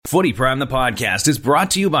Footy Prime, the podcast, is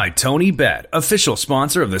brought to you by Tony Bet, official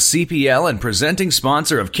sponsor of the CPL and presenting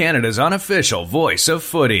sponsor of Canada's unofficial voice of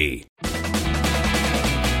footy.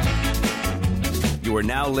 You are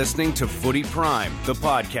now listening to Footy Prime, the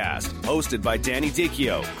podcast, hosted by Danny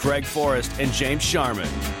Dichio, Craig Forrest, and James Sharman.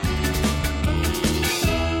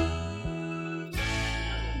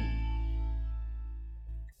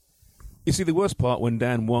 You see, the worst part when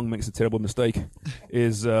Dan Wong makes a terrible mistake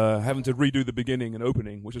is having to redo the beginning and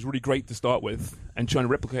opening, which is really great to start with, and trying to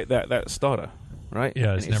replicate that starter, right?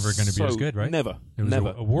 Yeah, it's never going to be as good, right? Never. It was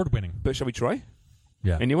never. award-winning. But shall we try?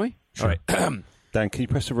 Yeah. Anyway? Sure. All right. Dan, can you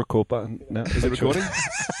press the record button now? Is it recording?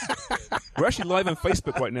 We're actually live on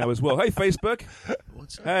Facebook right now as well. Hey, Facebook.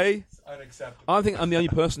 What's up? Hey. It's unacceptable. I think I'm the only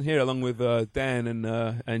person here, along with Dan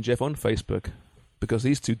and Jeff, on Facebook, because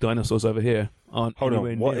these two dinosaurs over here aren't. Hold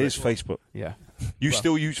anywhere on. What near is it. Facebook? Yeah. You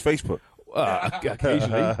still use Facebook?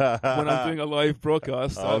 Occasionally, when I'm doing a live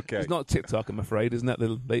broadcast. Okay. It's not TikTok, I'm afraid. Isn't that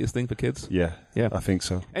the latest thing for kids? Yeah. Yeah. I think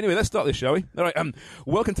so. Anyway, let's start this, shall we? All right.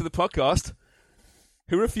 Welcome to the podcast.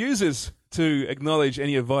 Who refuses to acknowledge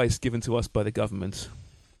any advice given to us by the government?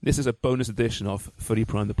 This is a bonus edition of Footy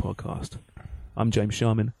Prime, the podcast. I'm James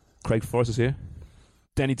Sharman. Craig Forrest is here.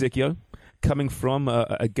 Danny Dichio, coming from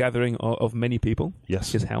a gathering of many people.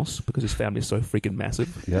 Yes. His house, because his family is so freaking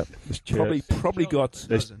massive. Yep. Probably got.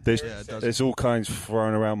 There's all kinds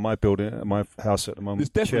thrown around my building, my house at the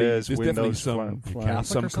moment. There's Chairs, definitely windows, some flying.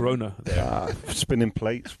 some Corona there. Spinning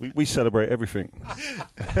plates. We celebrate everything.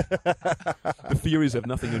 The Furies have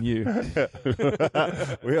nothing on you.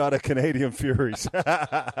 We are the Canadian Furies.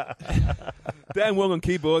 Dan Wong on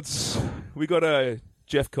keyboards. We got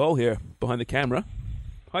Jeff Cole here behind the camera.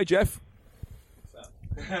 Hi, Jeff.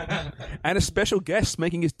 And a special guest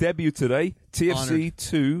making his debut today, TFC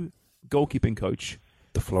 2 goalkeeping coach,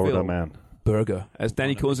 The Florida Phil man. Berger, as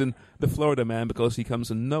Danny calls him, the Florida man, because he comes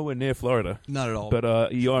from nowhere near Florida. Not at all.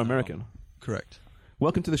 But you are American. Correct.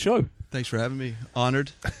 Welcome to the show. Thanks for having me.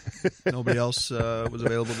 Honored. Nobody else was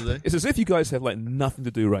available today. It's as if you guys have like nothing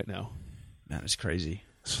to do right now. Man, it's crazy.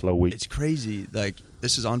 Slow week. It's crazy. Like,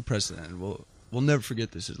 this is unprecedented. We'll never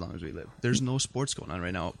forget this as long as we live. There's no sports going on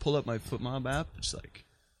right now. Pull up my FootMob app. It's like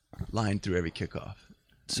lying through every kickoff.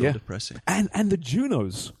 It's so depressing. And the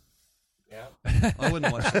Junos. Yeah. I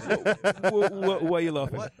wouldn't watch that. Why are you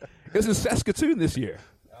laughing? What? It was in Saskatoon this year.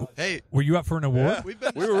 Hey, Were you up for an award? we've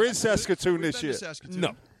been. We were in Saskatoon we've this been year. to Saskatoon.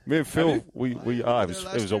 No. Me and Phil, it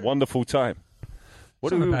was a wonderful time.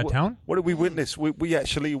 It's not a bad town. What did we witness? We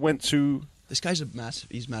actually went to This guy's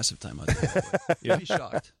he's massive time out there. You'd be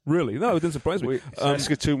shocked. Really? No, it didn't surprise me.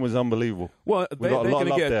 Saskatoon was unbelievable. Well, We got a lot of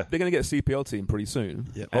love there. they're going to get a CPL team pretty soon.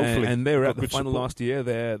 Yep. Hopefully. And they were at Got the good final support. last year.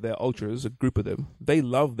 They're ultras, a group of them. They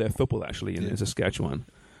love their football, actually, in Saskatchewan.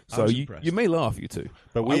 So was you impressed. may laugh, you two.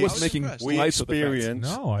 But I we was was making impressed. We lights of the facts.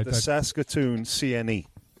 experienced No, I the thought- Saskatoon CNE,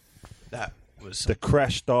 That was the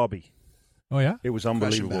Crash Derby. Oh, yeah? It was Crash and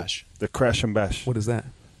unbelievable. bash. The Crash and Bash. What is that?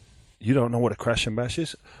 You don't know what a Crash and Bash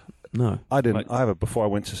is? No. I didn't Like- either before I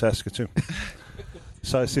went to Saskatoon.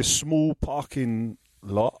 So it's this small parking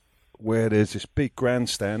lot where there's this big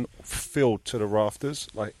grandstand filled to the rafters,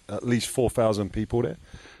 like at least 4,000 people there,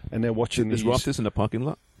 and they're watching There's these. rafters in the parking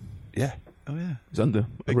lot. Yeah. Oh yeah. It's under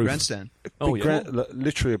a Big roof. grandstand. Oh, Big yeah.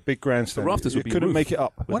 literally a big grandstand. The rafters you would be couldn't roof. make it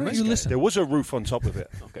up. Why don't you listen? There was a roof on top of it.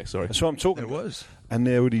 Okay, sorry. That's what I'm talking There about. was. And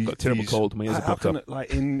there were these. Got a terrible cold. My ears are how blocked can up. it,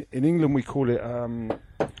 like in England we call it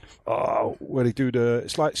where they do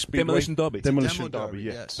it's like speedway. Demolition Derby. Demolition Demo Derby,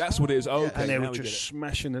 yeah. Yes. That's what it is. Oh, okay. And they now were we get just it.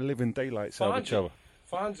 smashing the living daylights out of each other.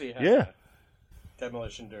 Fonzie had Yeah.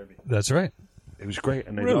 Demolition Derby. That's right. It was great,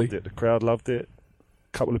 and they Really? loved it. The crowd loved it.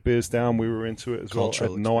 A couple of beers down, we were into it as Cultural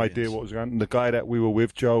well. Had no idea experience. what was going on. And the guy that we were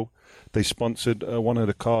with, Joe, they sponsored one of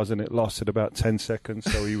the cars, and it lasted about 10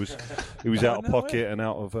 seconds. So he was out of pocket and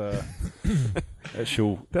out of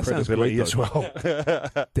actual That sounds credibility great, as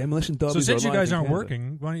though. well. Demolition Derby. So since you guys aren't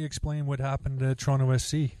working, why don't you explain what happened to Toronto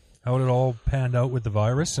SC? How it all panned out with the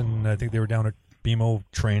virus, and I think they were down at BMO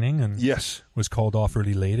training and Yes. was called off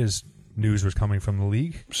really late as news was coming from the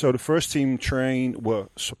league. So the first team were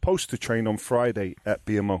supposed to train on Friday at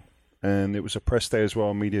BMO, and it was a press day as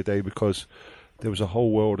well, media day, because there was a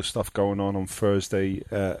whole world of stuff going on Thursday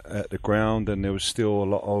at the ground, and there was still a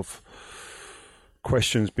lot of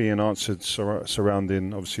questions being answered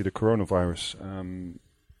surrounding, obviously, the coronavirus.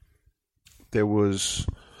 There was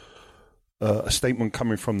a statement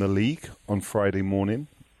coming from the league on Friday morning.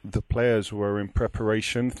 The players were in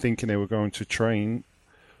preparation, thinking they were going to train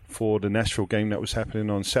for the Nashville game that was happening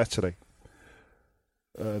on Saturday.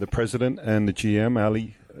 The president and the GM,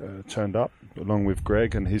 Ali, turned up along with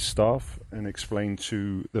Greg and his staff and explained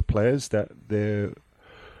to the players that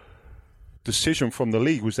decision from the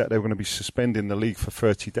league was that they were going to be suspending the league for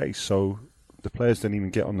 30 days. So the players didn't even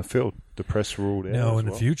get on the field. The press were all there. Now, as in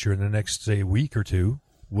the well. future, in the next, say, week or two,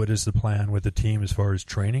 what is the plan with the team as far as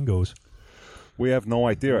training goes? We have no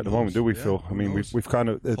idea at the moment, do we, Yeah, Phil? who I mean, knows? we've kind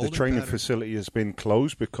of the Holding training pattern. facility has been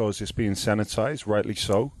closed because it's being sanitized, rightly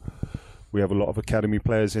so. We have a lot of academy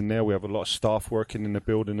players in there. We have a lot of staff working in the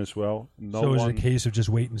building as well. So is it a case of just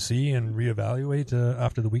wait and see and reevaluate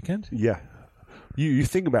after the weekend? Yeah, you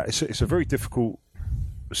think about it, it's a very difficult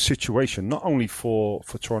situation, not only for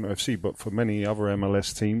Toronto FC, but for many other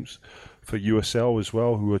MLS teams, for USL as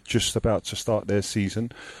well, who are just about to start their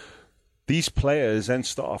season. These players and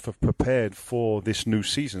staff have prepared for this new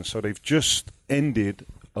season, so they've just ended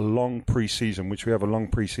a long pre-season, which we have a long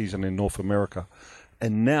pre-season in North America,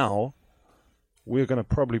 and now we're going to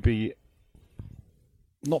probably be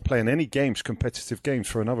not playing any games, competitive games,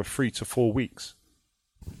 for another 3 to 4 weeks.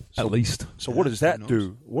 At least. So what does that who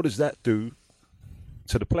do? What does that do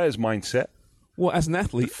to the player's mindset? Well, as an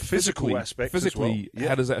athlete, The physical aspect as physically, well. Yeah.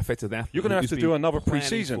 how does that affect an athlete? You're going to have who's to been do another planning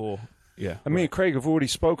pre-season. for- Yeah. And me and Craig have already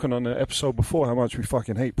spoken on the episode before how much we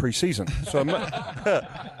fucking hate pre-season. So,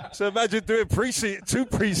 so imagine doing two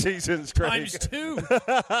pre-seasons, Craig. two.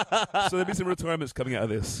 So there'll be some retirements coming out of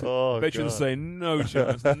this. Oh, Veterans God. say, no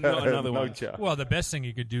chance, not another No one. chance. Well, the best thing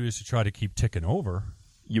you could do is to try to keep ticking over.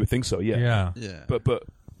 You would think so, yeah. Yeah. Yeah. But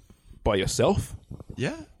by yourself?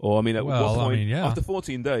 Yeah. Or, I mean, at Well, what I point, mean, yeah. after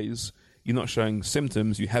 14 days, you're not showing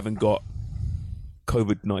symptoms, you haven't got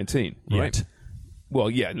COVID-19, right? Yet. Well,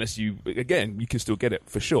 yeah, unless you can still get it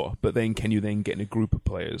for sure. But then can you then get in a group of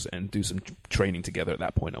players and do some training together at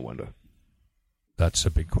that point, I wonder? That's a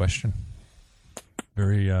big question.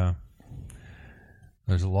 Very,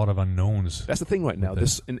 there's a lot of unknowns. That's the thing right now.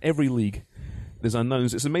 There's, in every league, there's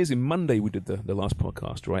unknowns. It's amazing. Monday we did the last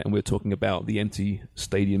podcast, right? And we were talking about the empty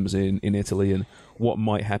stadiums in Italy and what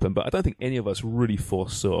might happen. But I don't think any of us really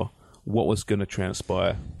foresaw what was going to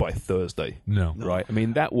transpire by Thursday. No. Right? I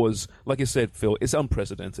mean, that was, like I said, Phil, it's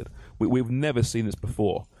unprecedented. We've never seen this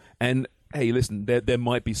before. And, hey, listen, there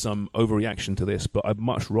might be some overreaction to this, but I'd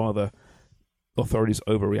much rather authorities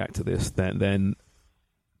overreact to this than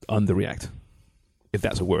underreact, if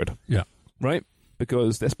that's a word. Yeah. Right?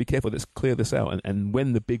 Because let's be careful, let's clear this out. And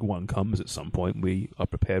when the big one comes at some point, we are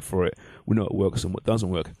prepared for it. We know what works and what doesn't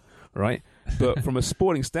work. Right? But from a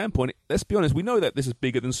sporting standpoint, let's be honest, we know that this is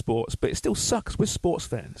bigger than sports, but it still sucks. We're sports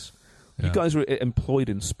fans. Yeah. You guys are employed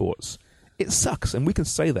in sports. It sucks, and we can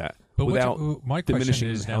say that But without my question diminishing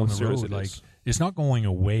is how down the serious road, it like, is. it's not going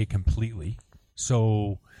away completely.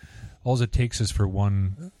 So all it takes is for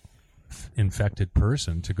one infected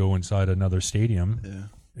person to go inside another stadium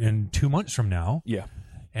in 2 months from now, Yeah.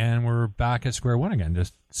 and we're back at square one again.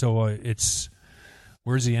 Just so it's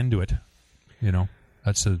where's the end to it? You know,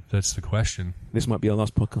 that's the question. This might be our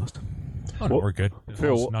last podcast. Oh, no, Well, we're good. As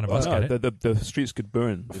Phil, long as none of us No, get it. the streets could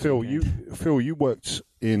burn. Phil, you worked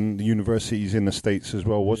in the universities in the States as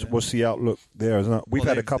well. What's the outlook there? We've Well,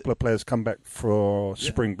 had a they've- couple of players come back for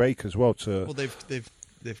spring break as well. Well,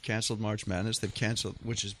 they've canceled March Madness. They've canceled,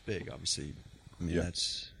 which is big, obviously. I mean, Yeah.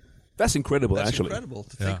 That's incredible, that's actually. incredible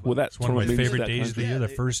to Yeah. think. Well, about. that's It's one of my tournament means favorite that days of the country. year. Yeah, The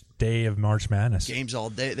they- first day of March Madness. Games all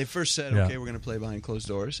day. They first said, Yeah. okay, we're going to play behind closed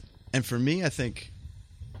doors. And for me, I think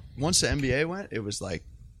once the NBA went, it was like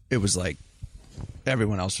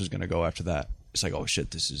everyone else was going to go after that. It's like, oh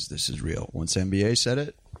shit, this is real. Once the NBA said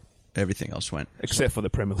it, everything else went. Except for the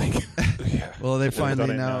Premier League. Well, they done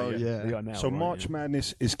finally it now, now, yeah. They are now, So right, March yeah.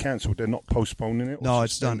 Madness is cancelled. They're not postponing it. or No,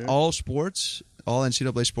 it's done. suspending it? All sports, all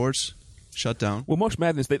NCAA sports, shut down. Well, March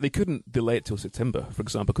Madness, they couldn't delay it till September, for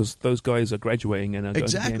example, because those guys are graduating and are going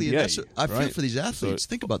Exactly. to the And NBA, that's I feel right? for these athletes. So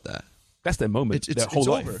Think about that. that's their moment, It's their whole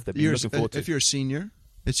life. over. They've been looking forward to. If you're a senior,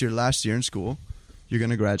 it's your last year in school. You're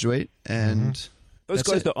going to graduate, and Those that's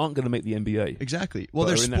guys it. that aren't going to make the NBA. Exactly. Well, but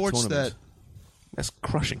there's are in that sports that tournament. That's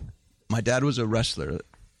crushing. my dad was a wrestler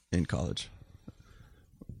in college.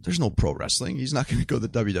 There's no pro wrestling. He's not going to go to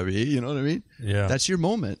the WWE. You know what I mean? Yeah. That's your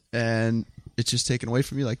moment, and it's just taken away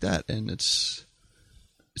from you like that, and it's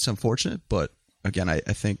unfortunate. But again, I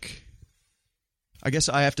think, I guess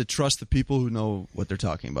I have to trust the people who know what they're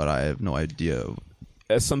talking about. I have no idea.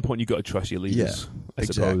 At some point, you got to trust your leaders. Yeah, I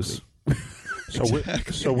suppose. So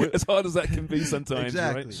with As hard as that can be sometimes,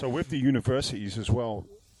 Exactly. right? So with the universities as well,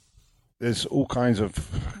 there's all kinds of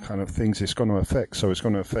things it's going to affect. So it's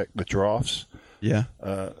going to affect the drafts Yeah.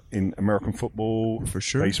 in American football, For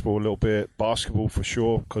sure. baseball a little bit, basketball for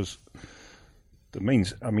sure, because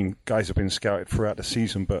guys have been scouted throughout the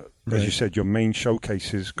season, but as Right. you said, your main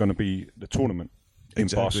showcase is going to be the tournament in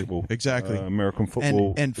Exactly. basketball. Exactly. American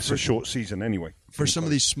football, And it's for- a short season anyway. For some of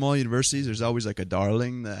these small universities, there's always like a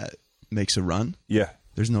darling that makes a run. Yeah.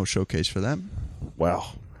 there's no showcase for them.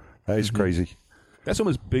 Wow, that is crazy. That's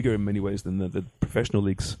almost bigger in many ways than the professional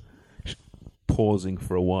leagues pausing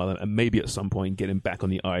for a while and maybe at some point getting back on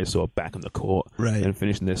the ice or back on the court Right. and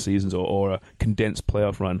finishing their seasons or a condensed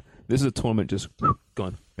playoff run. This is a tournament just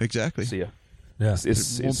gone. Exactly. See ya. Yeah.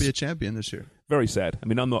 It's It won't be a champion this year. very sad. I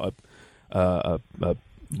mean, I'm not a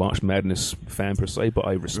March Madness fan per se, but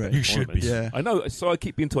I respect Right. You should tournaments. be. Yeah. I know, so I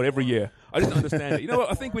keep being told every year. I just don't understand it. You know what?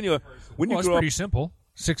 I think when you Well, it's grow up, pretty simple.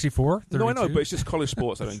 64, 32. no, I know, but it's just college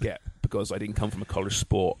sports I don't get because I didn't come from a college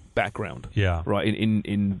sport background. Yeah. Right,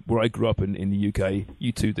 in where I grew up in the UK,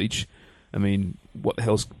 you two each. I mean, what the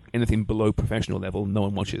hell's anything below professional level? No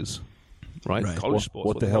one watches. Right, Right. college sports.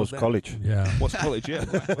 What the hell's that? college? Yeah. What's college? Yeah,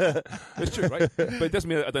 it's true, right? But it doesn't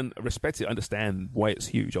mean I don't respect it. I understand why it's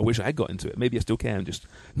huge. I wish I had got into it. Maybe I still can, just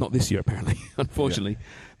not this year. Apparently, unfortunately,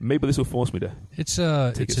 maybe this will force me to. It's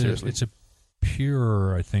Take it a seriously. it's a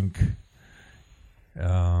pure, I think,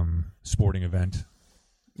 sporting event.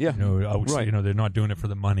 Yeah, right. You know, they're not doing it for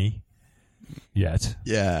the money yet.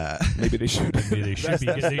 Yeah. Maybe they should. Maybe they should be.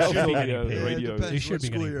 They should be getting paid. radio. They should what be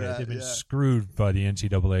school getting you're paid. at, They've been yeah. screwed by the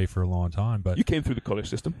NCAA for a long time. But You came through the college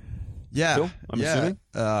system. Yeah. Phil, I'm assuming?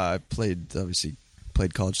 I played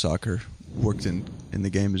college soccer, worked in the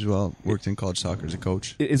game as well, worked in college soccer as a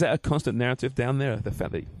coach. Is that a constant narrative down there? The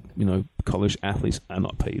fact that college athletes are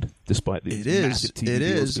not paid despite the It is. massive TV It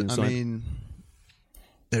deals is. being I signed? mean,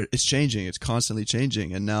 it's changing. It's constantly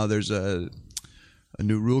changing. And now there's a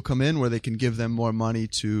new rule come in where they can give them more money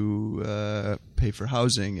to pay for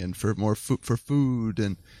housing and for more for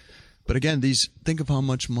food. But again, think of how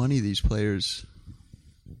much money these players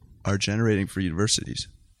are generating for universities.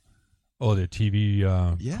 the TV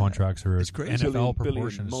Yeah, contracts are it's crazy. NFL billion,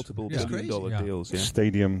 proportions. multiple Yeah. $billion Yeah. deals. Yeah.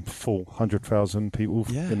 Stadium full, 100,000 people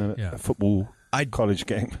Yeah. in a Yeah. football I- college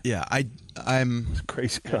game. Yeah, I'm. It's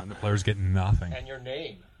crazy. And the players getting nothing. And your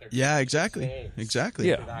name. They're Yeah, just exactly, names. exactly.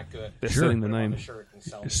 Yeah. They're that good. They're Sure. selling the Put 'em on name. the shirt and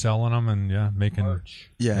sell Just it. selling them and making.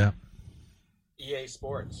 Merch. Yeah, EA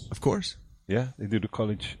Sports. of course. Yeah, they do the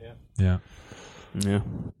college. Yeah. Yeah.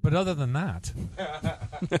 But other than that,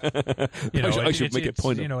 you know, I should make a it's,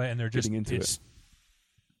 point of you know, and they're just getting into it's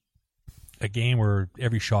a game where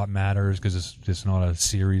every shot matters because it's just not a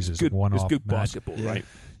series. It's Good, one it's off. good basketball, Yeah. right?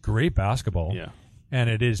 Great basketball. Yeah. And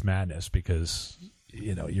it is madness because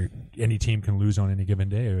any team can lose on any given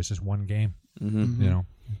day. It's just one game. Mm-hmm. You know,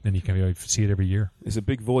 and you can see it every year. It's a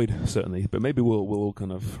big void, certainly, but maybe we'll all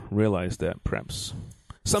kind of realize that perhaps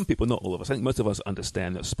some people, not all of us, I think most of us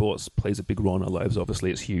understand that sports plays a big role in our lives.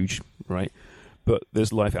 Obviously, it's huge, right? But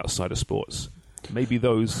there's life outside of sports. Maybe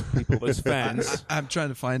those people, those fans. I'm trying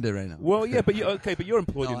to find it right now. Well, yeah, but you're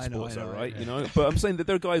employed No, in I know, sports, I know, though, right? yeah. You know, but I'm saying that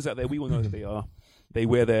there are guys out there. We all know that they are. They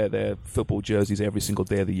wear their football jerseys every single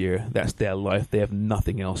day of the year. That's their life. They have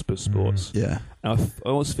nothing else but sports. Yeah, I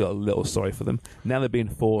always feel a little sorry for them. Now they're being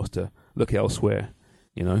forced to look elsewhere.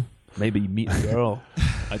 You know, maybe meet a girl.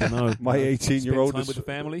 I don't know. My 18-year-old Spend time with the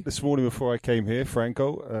family. this morning before I came here,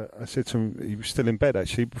 Franco, I said to him, he was still in bed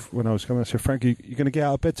actually when I was coming. I said, Franco, you going to get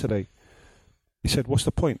out of bed today? He said, what's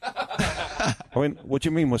the point? I went, what do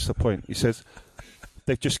you mean, what's the point? He says,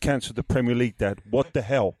 they've just cancelled the Premier League, Dad. What the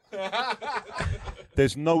hell?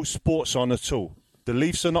 There's no sports on at all. The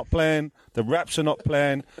Leafs are not playing. The Raps are not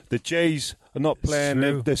playing. The Jays are not playing.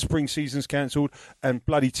 true. Their spring season's cancelled. And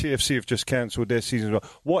bloody TFC have just cancelled their season as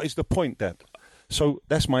well. What is the point, Dad? So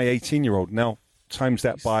that's my 18-year-old. Now, times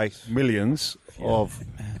that by millions of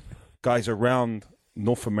guys around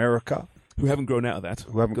North America. Who haven't grown out of that.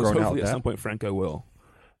 Who haven't Because grown out hopefully of at that. some point Franco will.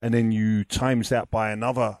 And then you times that by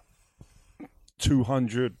another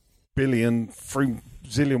 200 billion, 3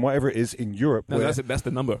 zillion, whatever it is in Europe, No, where, that's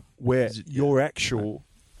the number. where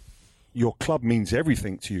your club means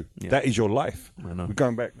everything to you. Yeah. That is your life. I know. We're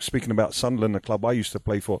going back, speaking about Sunderland, the club I used to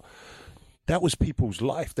play for. That was people's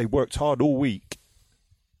life. They worked hard all week.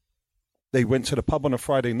 They went to the pub on a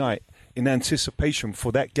Friday night in anticipation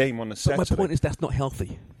for that game on a But Saturday. my point is that's not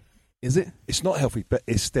healthy, is it? It's not healthy, but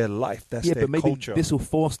it's their life. That's Yeah, their but maybe culture. this will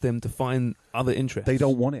force them to find other interests. They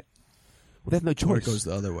don't want it. Well, they have no or choice. it goes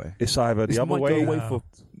the other way. It's either This the other might way, go away for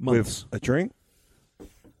months. with a drink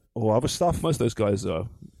or other stuff. Most of those guys are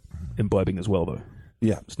imbibing as well, though.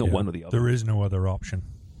 Yeah, It's not Yeah. one or the other. There is no other option.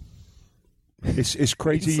 it's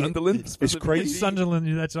crazy. Sunderland, It's specifically? crazy.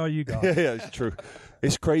 Sunderland, that's all you got. Yeah, it's true.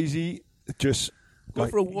 It's crazy. Just Go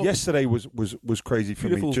like for a walk. yesterday was crazy for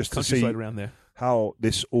Beautiful me just to see countryside around there. how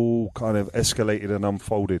this all kind of escalated and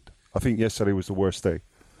unfolded. I think yesterday was the worst day.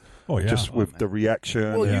 Oh yeah. Just with the reaction.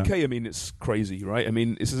 Well, Yeah. UK, I mean, it's crazy, right? I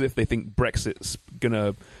mean, it's as if they think Brexit's going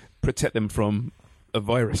to protect them from a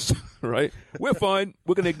virus, right? We're fine.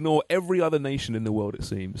 We're going to ignore every other nation in the world, it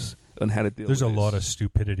seems. on how to deal There's a with this. lot of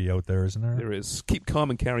stupidity out there, isn't there? There is. Keep calm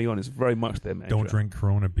and carry on is very much their mantra. Don't drink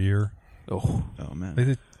Corona beer. Oh, Oh man, They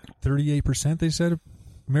did 38%, they said,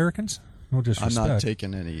 Americans? No I'm disrespect. not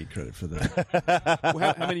taking any credit for that.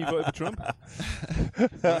 well, how many voted for Trump?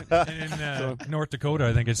 And in North Dakota,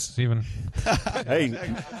 I think it's even... Hey,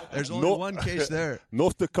 There's only No- one case there.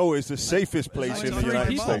 North Dakota is the safest place I in talked the to my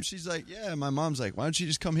United mom. States. She's like, yeah. My mom's like, why don't you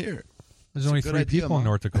just come here? There's It's only a good 3 idea, people in Mom.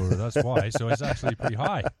 North Dakota. That's why. So it's actually pretty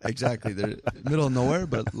high. Exactly. They're middle of nowhere,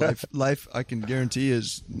 but life I can guarantee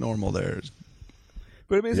is normal there.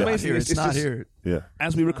 But I mean, it's Yeah. amazing. Here, it's not just- here.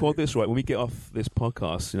 As we record this, right, when we get off this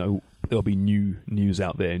podcast, there'll be new news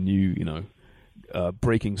out there,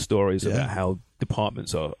 breaking stories Yeah. about how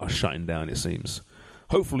departments are shutting down, it seems.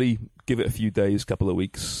 Hopefully, give it a few days, couple of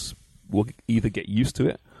weeks, we'll either get used to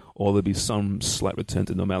it or there'll be some slight return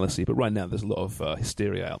to normalcy. But right now, there's a lot of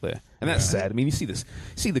hysteria out there. And that's sad. I mean, you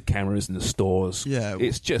see the cameras in the stores. Yeah.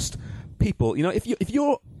 It's just people, if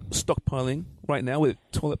you're stockpiling right now with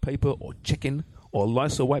toilet paper or chicken or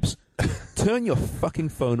Lysol wipes, turn your fucking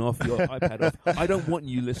phone off, your iPad off. I don't want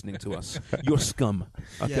you listening to us. You're scum.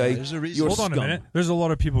 Okay? Yeah, there's a reason. You're Hold on a scum. minute. There's a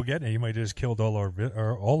lot of people getting it. You might just killed all our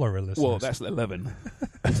listeners. Well, that's 11.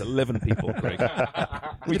 It's 11 people, Greg.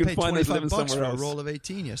 We can paid find those 11 $25 for somewhere a else. roll of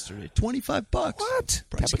 18 yesterday. $25. What?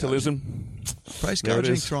 Capitalism. Price There it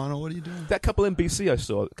gouging, is. Toronto. What are you doing? That couple in BC I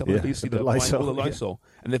saw, a couple in Yeah, BC the that are buying Lysol, all the yeah. Lysol,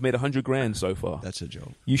 and they've made $100,000 so far. That's a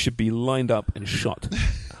joke. You should be lined up and shot.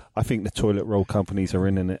 I think the toilet roll companies are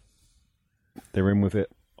in it. They're in with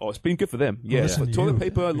it. Oh, it's been good for them. Yeah, Listen but to toilet you.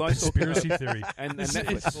 paper, Lysol, Conspiracy theory. and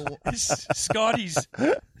Netflix. It's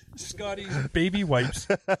Scotty's baby wipes.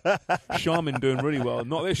 Charmin doing really well.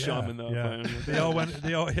 Not this Charmin though. Yeah. They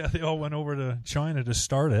all went over to China to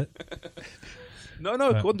start it. No.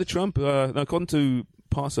 According to Trump, according to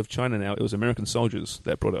parts of China now, it was American soldiers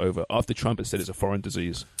that brought it over. After Trump had said it's a foreign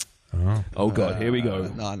disease. Oh God, here we go.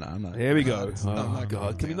 No, I'm not. Here we go. I'm Oh not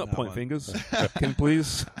God, can we commenting not on that point one. fingers? Can we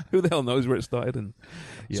please? Who the hell knows where it started? And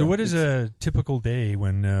So what is a typical day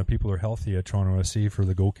when people are healthy at Toronto FC for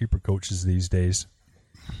the goalkeeper coaches these days?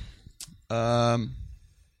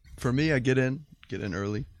 For me, I get in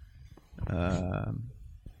early,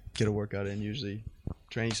 get a workout in. Usually,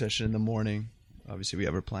 training session in the morning. Obviously, we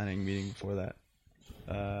have our planning meeting before that.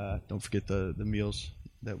 Don't forget the meals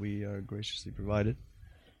that we are graciously provided.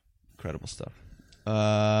 Incredible stuff.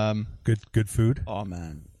 Good food. Oh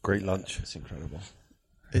man, Great lunch. it's incredible.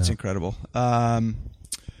 It's incredible.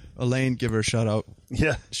 Elaine, give her a shout out.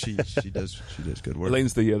 Yeah. She does good work.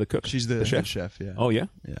 Elaine's the cook. She's the chef. chef. Yeah. Oh yeah.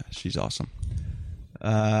 Yeah, she's awesome.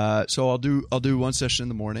 So I'll do one session in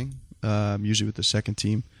the morning, usually with the second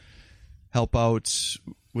team. Help out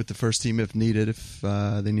with the first team if needed, if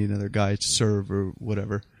they need another guy to serve or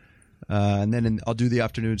whatever. And then I'll do the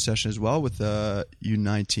afternoon session as well with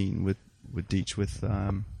U19 with Deech with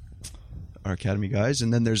our academy guys.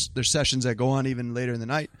 And then there's sessions that go on even later in the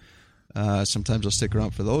night. Sometimes I'll stick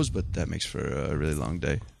around for those, but that makes for a really long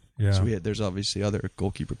day. Yeah. So there's obviously other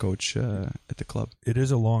goalkeeper coach at the club. It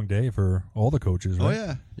is a long day for all the coaches, right?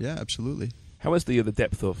 Oh yeah, absolutely. How is the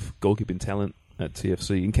depth of goalkeeping talent at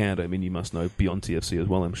TFC in Canada? I mean, you must know beyond TFC as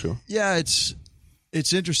well, I'm sure. Yeah, it's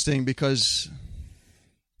interesting because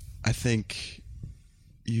I think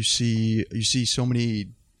you see so many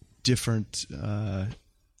different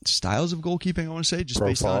styles of goalkeeping. I want to say just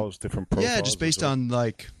based on different profiles. just based on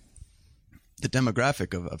like the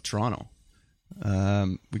demographic of Toronto.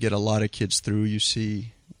 We get a lot of kids through. You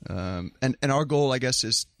see, and our goal, I guess,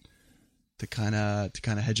 is to kind of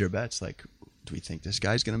hedge your bets. Like, do we think this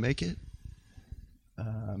guy's going to make it?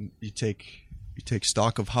 You take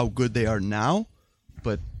stock of how good they are now,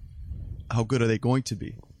 but how good are they going to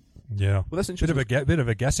be? Yeah. Well, that's bit of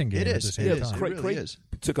a guessing game. It at is. the same It is. time. It Craig really is.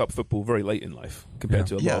 took up football very late in life compared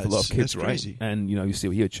to a lot of kids, it's right? crazy. And you see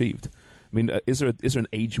what he achieved. I mean, is there an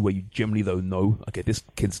age where you generally though know, okay, this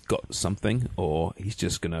kid's got something, or he's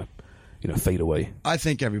just gonna, fade away? I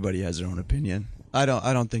think everybody has their own opinion. I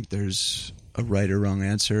don't think there's a right or wrong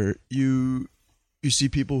answer. You see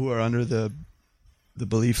people who are under the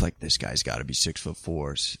belief like this guy's got to be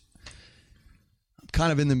 6'4". I'm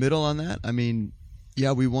kind of in the middle on that. I mean,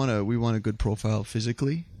 yeah, we want a good profile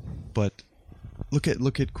physically, but look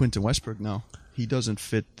at Quentin Westbrook now. He doesn't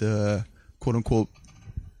fit the quote unquote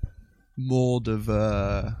mold of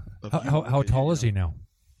How tall is he now?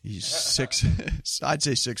 He's 6. I'd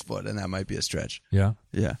say 6 foot, and that might be a stretch. Yeah.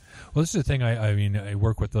 Yeah. Well, this is the thing. I mean, I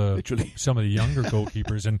work with Literally. some of the younger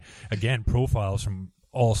goalkeepers, and again, profiles from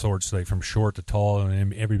all sorts, like from short to tall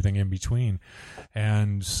and everything in between.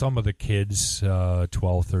 And some of the kids, 12,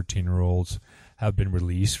 13-year-olds, have been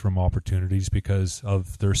released from opportunities because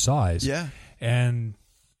of their size. Yeah. And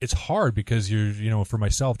it's hard because you're, for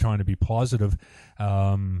myself, trying to be positive,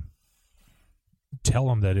 tell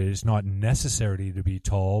them that it's not necessary to be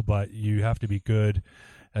tall, but you have to be good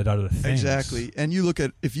at other things. Exactly. And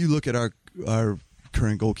if you look at our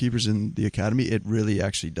current goalkeepers in the academy, it really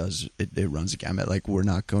actually does. It runs a gamut. Like, we're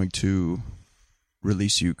not going to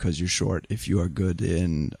release you because you're short if you are good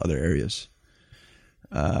in other areas.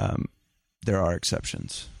 There are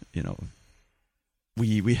exceptions.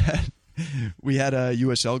 We had a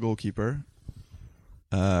USL goalkeeper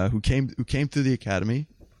who came through the academy,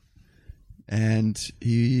 and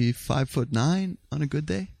he 5'9" on a good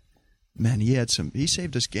day. Man, he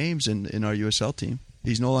saved us games in our USL team.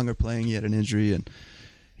 He's no longer playing. He had an injury, and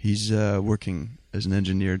he's working as an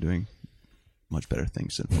engineer, doing much better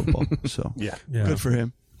things than football. So Yeah. good for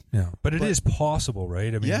him. Yeah, but it is possible,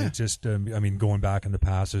 right? I mean, Yeah. it's just, going back in the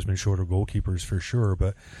past, there's been shorter goalkeepers for sure.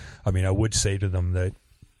 But I mean, I would say to them that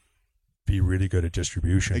be really good at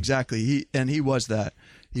distribution. Exactly. He was that.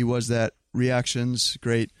 He was that. Reactions,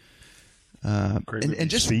 great. Great with And his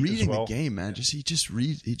just feet as reading well. the game, man. He just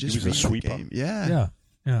reads was a the sweeper. game. Yeah.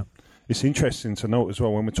 Yeah. It's interesting to note as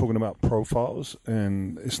well when we're talking about profiles,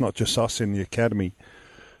 and it's not just us in the academy.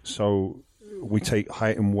 So we take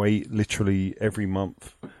height and weight literally every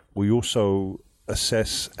month. We also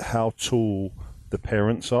assess how tall the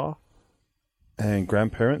parents are and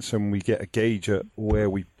grandparents, and we get a gauge at where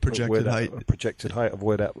we Projected height. projected height of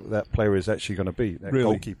where that player is actually going to be, that Really?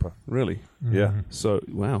 goalkeeper. Really? Yeah. So,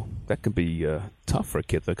 wow, that can be tough for a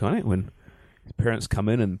kid, though, can't it? When his parents come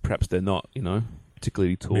in and perhaps they're not,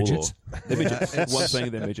 particularly tall. Midgets? Or they're midgets. One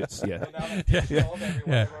saying they're midgets, yeah.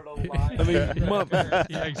 Yeah. I mean, Mum,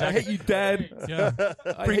 I hate you, Dad. Yeah.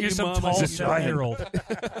 I Bring hate you some Mum. I tall hate you, Dad.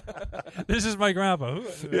 7-year-old. This is my grandpa. Work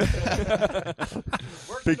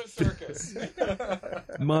for the circus.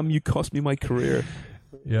 Mum, you cost me my career.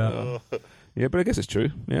 Yeah. Yeah, but I guess it's true.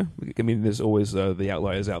 Yeah, I mean, there's always the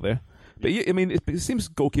outliers out there. But yeah, I mean, it seems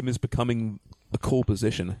goalkeeping is becoming a cool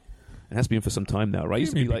position. It has been for some time now, right? It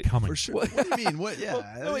used to be like, becoming? For sure. What do you mean? What?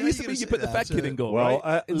 Yeah. no, it used to be you put the fat kid in goal, Well,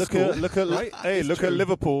 right? In look school. at right? hey, It's look true. at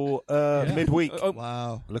Liverpool midweek.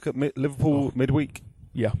 Wow. Look at Liverpool midweek.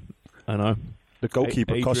 Yeah, I know. The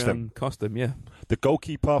goalkeeper cost them. Cost them, yeah. The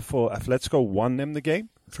goalkeeper for Atletico won them the game,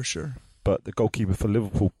 For sure. but the goalkeeper for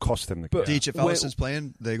Liverpool cost them the game. But- Deech, if When- Allison's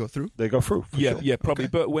playing, they go through. They go through. for Yeah, sure. yeah, probably.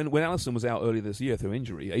 Okay. But when Allison was out earlier this year through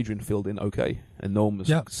injury, Adrian filled in okay, and no one was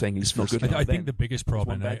Yeah. saying he's not good enough. I think then. the biggest It was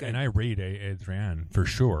problem, one bad and game. I rate Adrian for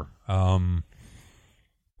sure,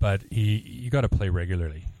 but you got to play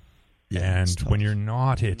regularly. Yeah, it's And tough. when you're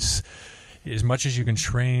not, it's as much as you can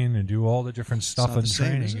train and do all the different stuff not in the same,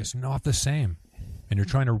 training, is it? it's not the same. And you're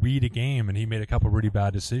trying to read a game, and he made a couple really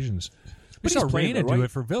bad decisions. We But he's saw playing Reina though, do right?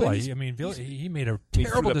 it for But Villa. he's- I mean, Villa, he made a He threw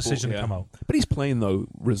terrible that ball, decision to yeah. come out. But he's playing though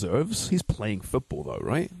reserves. He's playing football though,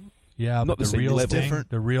 right? Yeah, Not but the the same real level. thing, Different.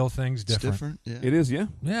 the real thing's It's different. different. Yeah. It is, yeah.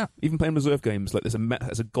 Yeah, Even playing reserve games, like as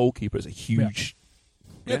a goalkeeper, is a huge.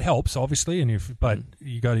 it helps obviously, and but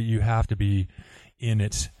you have to be in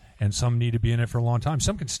it, and some need to be in it for a long time.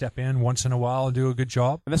 Some can step in once in a while and do a good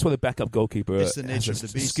job. And that's why the backup goalkeeper It's the has nature a of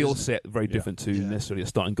the beast, skill isn't set very different to Yeah. necessarily a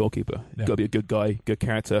starting goalkeeper. Yeah. You've got to be a good guy, good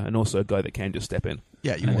character, and also a guy that can just step in.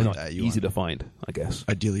 Yeah, you And want they're that. not You easy want, to find, I guess.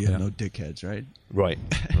 ideally, you have Yeah. no dickheads, right? Right,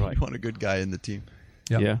 right. You want a good guy in the team.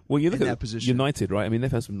 Yeah. Yeah. Well, you look In at that position. United, right? I mean,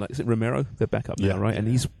 they've had some. Like, is it Romero? They're back up now, Yeah. right? And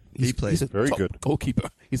he's He plays he's a very top good. goalkeeper.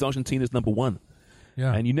 He's Argentina's number one,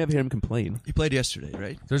 Yeah, and you never hear him complain. He played yesterday,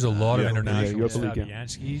 right? there's a lot of Yeah. internationals. Yeah, Europa League,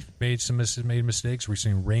 Fabianski made mistakes. We've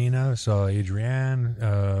seen Reina, saw Adrian,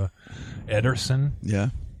 Ederson. Yeah.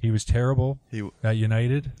 He was terrible He at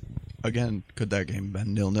United. again. Could that game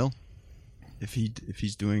been 0-0? If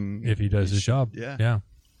he's doing If he does his job, Yeah.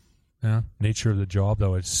 yeah. Nature of the job,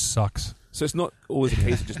 though, it sucks. So it's not always a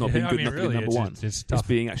case of just not being I good mean, enough to really, be number one. it's tough.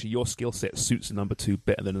 being actually your skill set suits the number two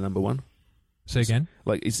better than the number one. Say again.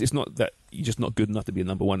 Like it's not that you're just not good enough to be a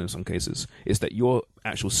number one in some cases. It's that your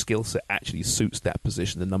actual skill set actually suits that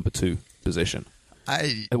position, the number two position.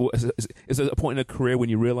 Is there a point in a career when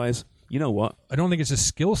you realize, you know what, I don't think it's a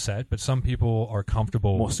skill set, but some people are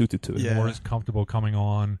comfortable, more suited to it? Yeah. more comfortable coming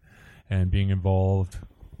on and being involved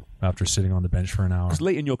after sitting on the bench for an hour. Because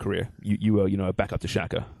late in your career, you were a backup to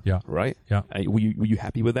Xhaka, Yeah, right? yeah, Were you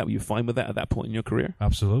happy with that? Were you fine with that at that point in your career?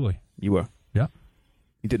 absolutely. You were. Yeah.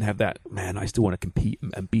 You didn't have that. Man, I still want to compete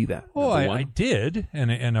and be that. Oh, number I one. did,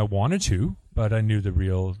 and I wanted to, but I knew the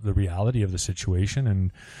reality of the situation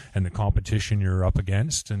and the competition you're up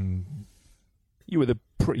against, and You were the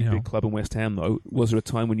pretty You know. big club in West Ham, though. Was there a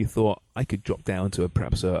time when you thought I could drop down to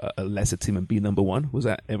perhaps a lesser team and be number one? Was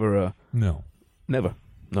that ever no. never?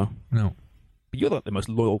 No. But you're like the most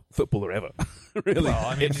loyal footballer ever, really. Well,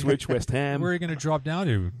 I mean, Ipswich, West Ham. Where are you going to drop down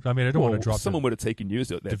to? I mean, I don't want to drop Someone to would have taken you as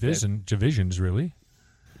their divisions, really.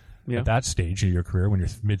 Yeah. At that stage of your career, when you're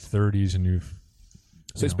mid-30s and you've...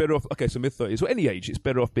 So it's better off. Okay, so mid-30s, so any age, it's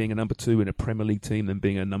better off being a number 2 in a Premier League team than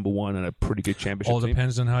being a number 1 in a pretty good Championship All team.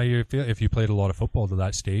 depends on how you feel. If you played a lot of football to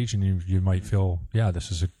that stage, and you might feel, yeah,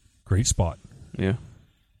 this is a great spot. Yeah.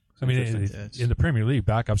 I mean, Interesting. in the Premier League,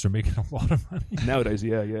 backups are making a lot of money. Nowadays,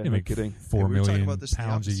 yeah, They no make kidding. £4 we were talking million about this the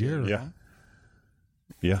pounds a opposite, year. Yeah.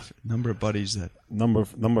 Yeah. Number of buddies that Number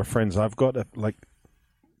of friends I've got have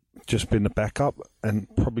just been the backup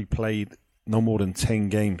and probably played no more than 10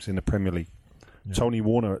 games in the Premier League. Yeah. Tony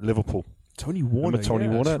Warner at Liverpool. Tony Warner. Remember Tony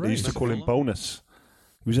yeah, Warner? that's They used to right. call him Bonus.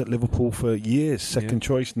 He was at Liverpool for years, second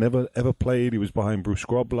choice, never ever played. He was behind Bruce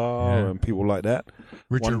Grobbelaar Yeah. and people like that.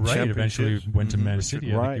 Richard Won Wright eventually championships. went to Man Richard City. I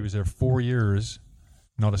think Wright. he was there 4 years,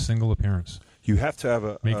 not a single appearance, You have to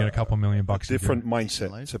have making a couple million bucks a year. different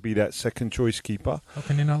mindset to be that second choice keeper, How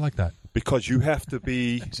can you not like that? because you have to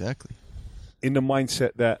be exactly. in the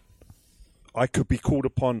mindset that I could be called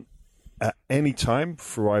upon at any time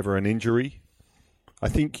for either an injury. I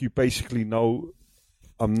think you basically know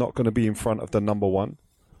I'm not going to be in front of the number 1,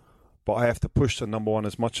 but I have to push the number 1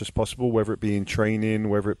 as much as possible, whether it be in training,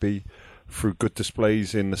 whether it be through good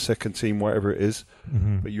displays in the second team, whatever it is.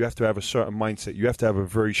 Mm-hmm. But you have to have a certain mindset. You have to have a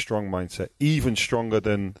very strong mindset, even stronger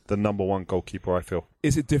than the number 1 goalkeeper, I feel.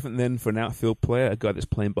 Is it different then for an outfield player, a guy that's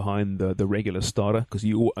playing behind the regular starter? Because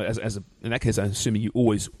you, in that case, I'm assuming you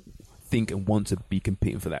always think and want to be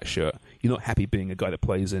competing for that shirt. You're not happy being a guy that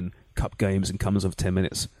plays in cup games and comes off 10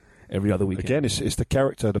 minutes every other weekend. Again, it's the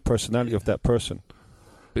character, the personality of that person.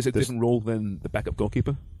 But is it a different role than the backup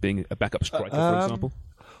goalkeeper, being a backup striker, for example?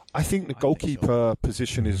 I think the goalkeeper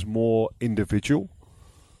position is more individual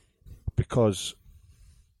because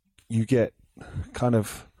you get kind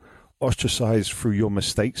of ostracized through your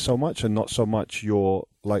mistakes so much and not so much your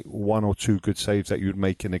 1 or 2 good saves that you'd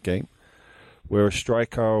make in a game. Where a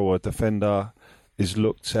striker or a defender is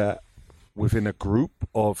looked at within a group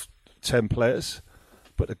of 10 players,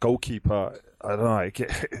 but the goalkeeper, I don't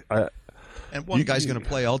know. And one guy's going to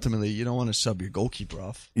play ultimately. You don't want to sub your goalkeeper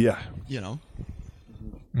off. Yeah. You know,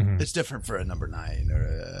 Mm-hmm. it's different for a number 9 or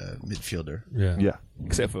a midfielder. Yeah. Yeah.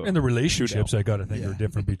 Except for And the relationships, I got to think, Yeah. are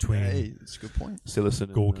different between Hey, that's a good point. Sillerson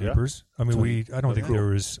and, goalkeepers. I mean, I don't think there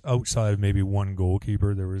was, outside of maybe one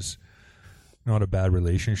goalkeeper, there was not a bad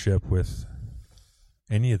relationship with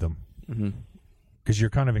any of them. Because you're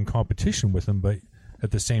kind of in competition with them, but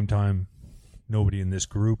at the same time, nobody in this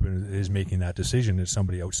group is making that decision. It's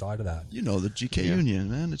somebody outside of that. You know, the GK Union,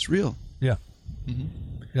 man, it's real. Yeah.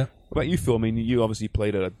 Yeah. What about you, Phil? I mean, you obviously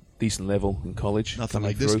played at a decent level in college. Nothing coming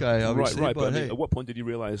like this through. guy, obviously, Right. but I mean, hey. at what point did you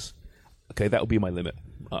realize, okay, that will be my limit?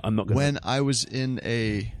 I'm not going When I was in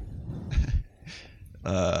a,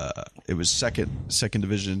 it was second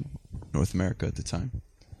division North America at the time.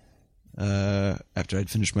 After I'd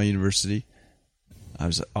finished my university, I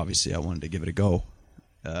wanted to give it a go.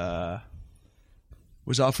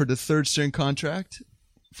 Was offered a 3rd string contract,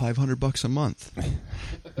 $500 a month.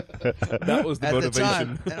 That was the At motivation. the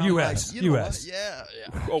time, and I'm US, like, you know US. what? Yeah.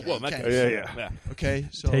 Oh, well, in that Okay. case, Yeah. Okay,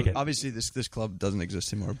 so Take it. obviously this club doesn't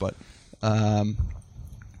exist anymore, but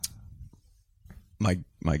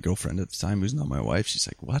my girlfriend at the time, who's not my wife, she's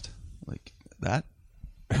like, "What? Like that?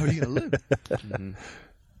 How are you gonna live?"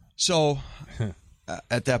 So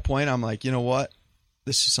at that point, I'm like, you know what?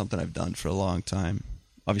 This is something I've done for a long time.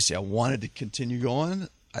 Obviously, I wanted to continue going.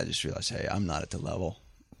 I just realized, hey, I'm not at the level,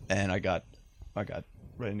 and I got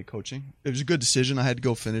right into coaching. It was a good decision. I had to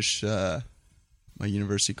go finish my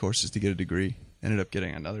university courses to get a degree. Ended up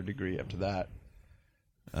getting another degree after that.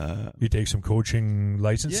 You take some coaching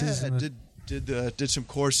licenses? Yeah, I did some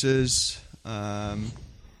courses, and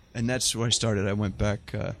that's where I started. I went back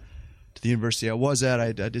to the university I was at.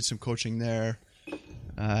 I did some coaching there.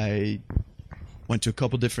 I went to a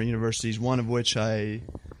couple different universities, one of which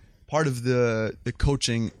part of the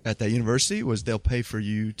coaching at that university was they'll pay for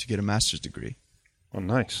you to get a master's degree. Oh,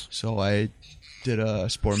 nice. So I did a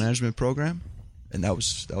sport management program, and that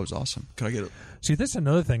was awesome. Can I get it? See, that's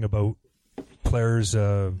another thing about players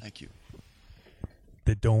Thank you.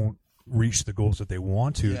 that don't reach the goals that they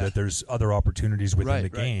want to, Yeah. that there's other opportunities within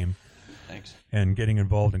Right, the right. game. Thanks. And getting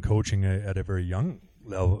involved in coaching at a very young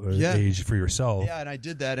level Yeah. age for yourself. Yeah, and I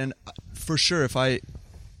did that, and for sure, if I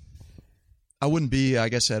wouldn't be, I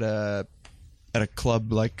guess, at a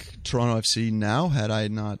club like Toronto FC now had I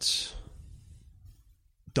not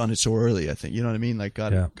done it so early. I think, you know what I mean. Like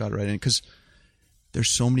got it right in, because there's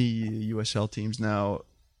so many USL teams now.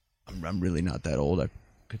 I'm really not that old. I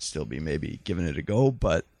could still be maybe giving it a go,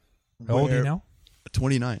 but How old are you now?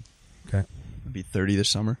 29. Okay. I'll be 30 this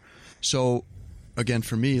summer. So, again,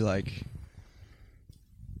 for me, like,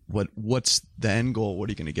 what's the end goal? What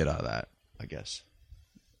are you going to get out of that, I guess?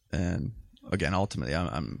 And, again, ultimately,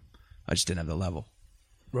 I just didn't have the level.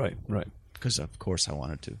 Right. Because, of course, I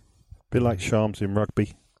wanted to. Bit like Shams in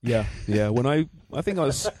rugby. Yeah. When I think I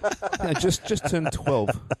just turned 12,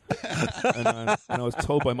 and I was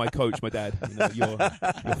told by my coach, my dad, you're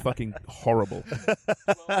fucking horrible.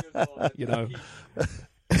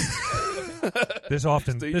 This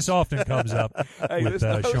often comes up Hey, with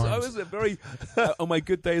I Shams. was a very on my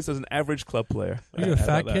good days I was an average club player. Are you a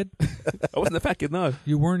fat kid? I wasn't a fat kid. No,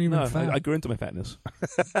 You weren't even no. fat. I grew into my fatness.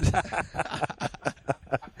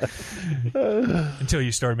 Until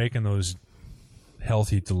you start making those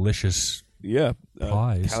healthy, delicious Yeah,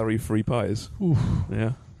 pies. calorie-free pies. Oof,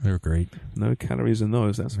 Yeah, they're great. no calories in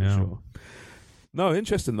those. That's for Yeah. sure. No,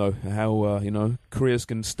 interesting though how careers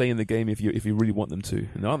can stay in the game if you really want them to.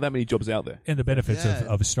 And there aren't that many jobs out there. And the benefits Yeah.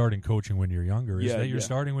 of starting coaching when you're younger is Yeah, that you're yeah.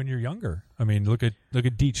 starting when you're younger. I mean, look at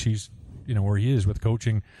Deitch. He's where he is with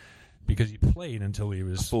coaching because he played until he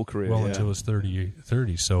was Full career, well yeah. until he was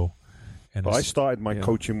 30. So, and But I it's- started my yeah.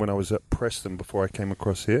 coaching when I was at Preston before I came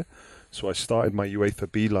across here. So I started my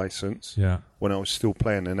UEFA B license yeah, when I was still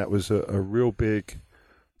playing, and that was a real big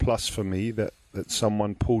plus for me that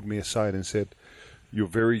someone pulled me aside and said, "You're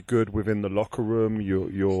very good within the locker room.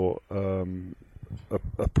 You're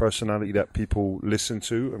a personality that people listen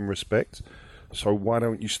to and respect. So why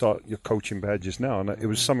don't you start your coaching badges now?" And it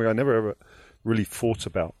was something I never ever really thought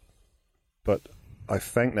about, but I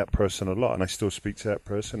thank that person a lot, and I still speak to that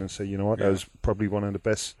person and say, you know what, that was probably one of the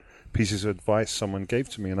best pieces of advice someone gave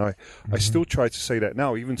to me. And I still try to say that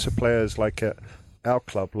now, even to players like at our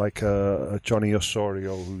club, like Johnny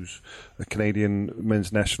Osorio, who's a Canadian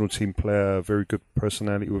men's national team player, a very good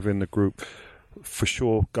personality within the group. For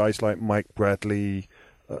sure, guys like Mike Bradley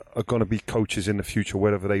are going to be coaches in the future,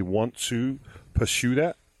 whether they want to pursue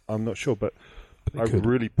that, I'm not sure. But I could.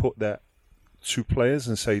 really put that to players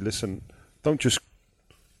and say, listen, don't just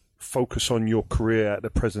focus on your career at the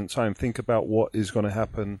present time. Think about what is going to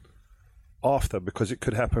happen after, because it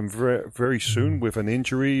could happen very, very soon with an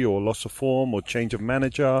injury or loss of form or change of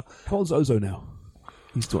manager. How old's Ozo now?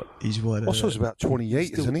 He's what? He's what? Oso's about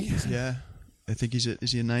 28, isn't he? Yeah. I think is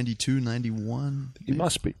he a 92, 91? He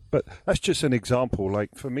must be. But that's just an example.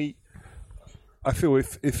 Like, for me, I feel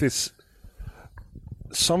if it's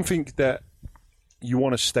something that you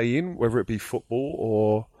want to stay in, whether it be football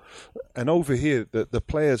or... And over here, the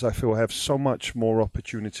players, I feel, have so much more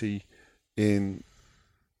opportunity in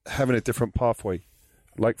having a different pathway.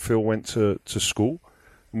 Like Phil went to school,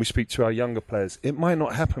 and we speak to our younger players. It might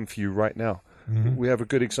not happen for you right now. Mm-hmm. We have a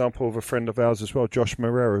good example of a friend of ours as well, Josh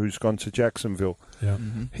Moreira, who's gone to Jacksonville. yeah.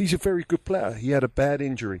 He's a very good player. He had a bad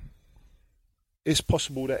injury. It's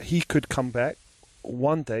possible that he could come back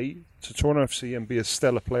one day to Toronto FC and be a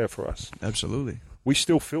stellar player for us. Absolutely. We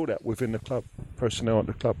still feel that within the club, personnel at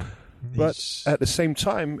the club. But He's- at the same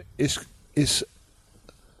time, it's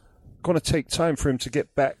going to take time for him to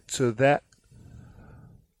get back to that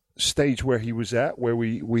stage where he was at, where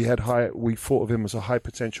we thought of him as a high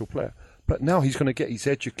potential player. But now he's going to get his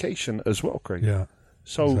education as well, Craig. Yeah.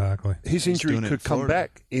 So Exactly. his He's injury doing it could in come Florida.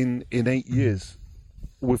 back in 8 years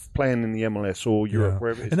with playing in the MLS or Europe, Yeah.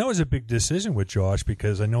 wherever it is. And that was a big decision with Josh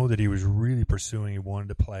because I know that he was really pursuing. He wanted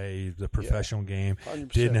to play the professional game.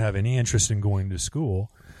 100%. Didn't have any interest in going to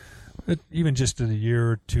school. But even just a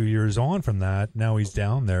year, 2 years on from that, now he's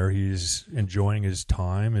down there. He's enjoying his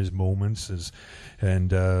time, his moments,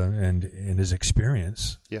 and his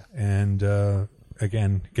experience. Yeah. And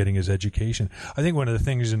again, getting his education. I think one of the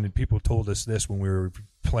things, and people told us this when we were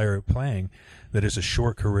playing, that it's a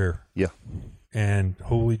short career. Yeah. And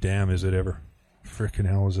holy damn, is it ever? Frickin'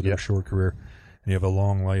 hell, is it Yeah. a short career? And you have a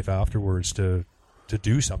long life afterwards to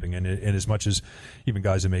do something. And as much as even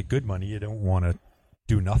guys that make good money, you don't want to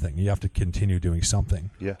do nothing. You have to continue doing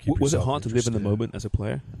something. Yeah. Keep Was it yourself hard to live in the interested. moment as a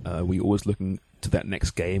player? Were you always looking to that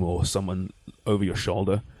next game or someone over your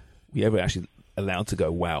shoulder? Were you ever actually allowed to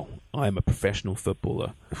go, wow, I am a professional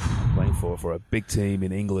footballer playing for a big team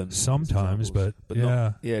in England? Sometimes, but yeah.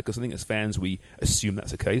 not, yeah, because I think as fans we assume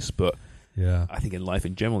that's the case, but Yeah. I think in life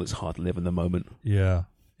in general it's hard to live in the moment. Yeah,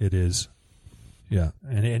 it is. Yeah.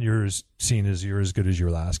 And you're seen as you're as good as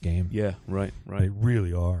your last game. Yeah, right. They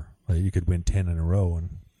really are. Like you could win 10 in a row. And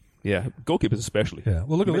Yeah, goalkeepers especially. yeah.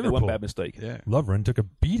 Well, look You at make that Liverpool. one bad mistake. Yeah. Lovren took a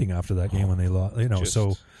beating after that game when they lost. Just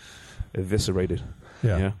So eviscerated.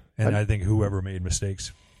 yeah. Yeah. And I think whoever made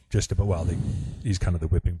mistakes, just about he's kind of the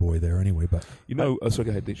whipping boy there anyway. But You know, sorry,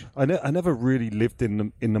 go ahead, Ditch. I never really lived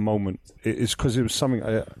in the moment. It's because it was something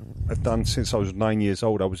I've done since I was 9 years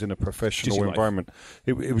old. I was in a professional Just your life. environment.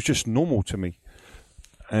 It was just normal to me.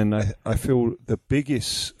 And I feel the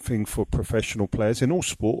biggest thing for professional players in all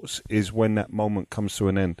sports is when that moment comes to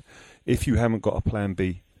an end. If you haven't got a plan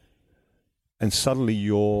B, and suddenly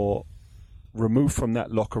you're removed from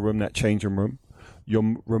that locker room, that changing room,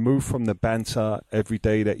 you're removed from the banter every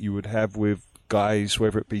day that you would have with guys,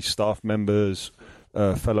 whether it be staff members,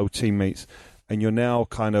 fellow teammates, and you're now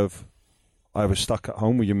kind of either stuck at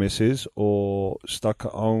home with your missus or stuck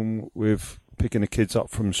at home with picking the kids up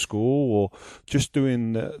from school or just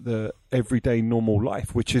doing the everyday normal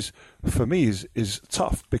life, which is, for me, is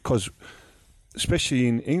tough because, especially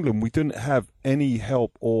in England, we didn't have any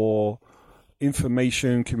help or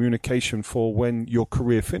information, communication for when your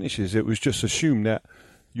career finishes. It was just assumed that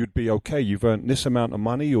you'd be okay. You've earned this amount of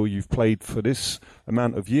money or you've played for this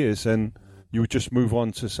amount of years, and you would just move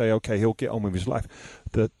on to say, okay, he'll get on with his life.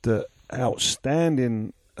 The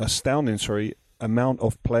astounding amount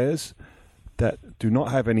of players that do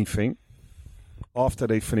not have anything after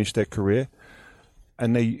they finish their career,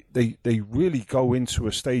 and they really go into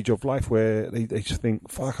a stage of life where they just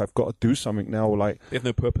think, fuck, I've got to do something now. Like, They have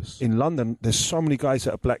no purpose. in London, there's so many guys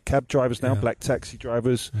that are black cab drivers now, black taxi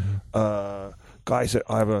drivers, guys that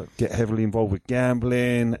either get heavily involved with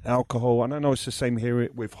gambling, alcohol. And I know it's the same here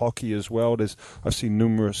with hockey as well. I've seen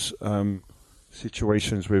numerous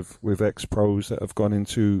situations with ex-pros that have gone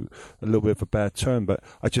into a little bit of a bad turn, but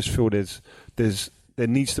I just feel there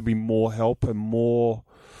needs to be more help and more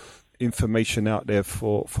information out there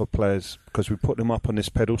for players, because we put them up on this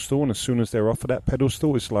pedestal, and as soon as they're off of that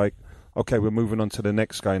pedestal, it's like, okay, we're moving on to the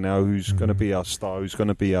next guy now who's going to be our star, who's going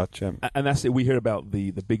to be our champ. And that's it. We hear about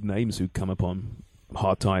the big names who come upon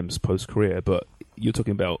hard times post-career, but you're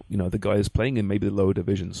talking about, the guys playing in maybe the lower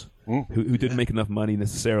divisions who didn't make enough money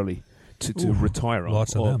necessarily to retire on.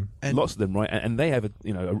 Lots of them. Lots of them, right? And they have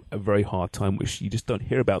a very hard time, which you just don't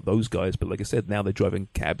hear about those guys. But like I said, now they're driving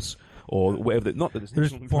cabs or whatever. Not that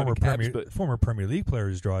There's former but former Premier League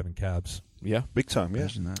players driving cabs. yeah, Big time, yeah.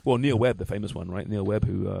 Imagine that. Well, Neil Webb, the famous one, right? Neil Webb,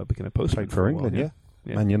 who became a postman Played for a while, England,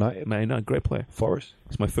 yeah. Man United. Man United, great player. Forest.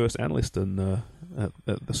 He's my first analyst at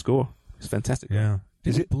the Score. He's fantastic. Yeah.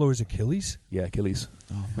 Is Did it- he blow his Achilles? Yeah, Achilles.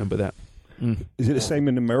 Oh. Remember that? Is it the same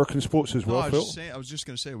in American sports as No, well, I Phil? was just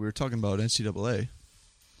going to say, we were talking about NCAA,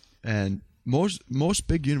 and most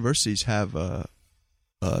big universities have I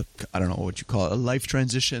don't know what you call it, a life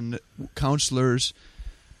transition counselors.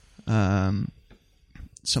 Some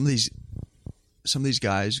of these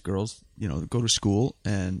guys, girls, go to school,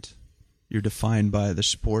 and you're defined by the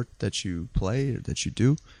sport that you play or that you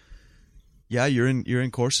do. Yeah, you're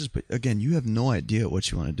in courses, but again, you have no idea what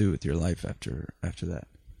you want to do with your life after that.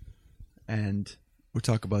 And we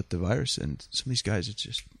talk about the virus, and some of these guys are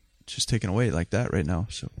just taken away like that right now.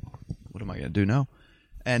 So what am I going to do now?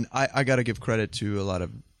 And I got to give credit to a lot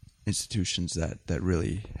of institutions that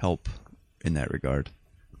really help in that regard.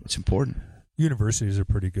 It's important. Universities are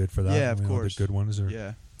pretty good for that. Yeah, of course. The good ones are.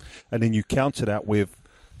 Yeah. And then you counter that with,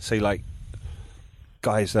 say, like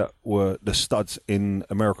guys that were the studs in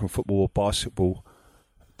American football or basketball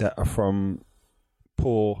that are from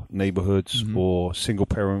poor neighborhoods or single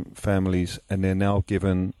parent families, and they're now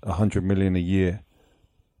given $100 million a year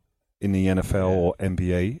in the NFL or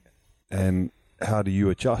NBA. And how do you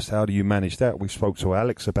adjust? How do you manage that? We spoke to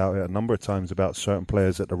Alex about it a number of times about certain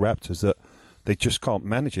players at the Raptors that they just can't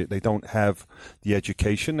manage it. They don't have the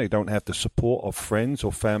education. They don't have the support of friends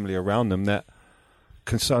or family around them that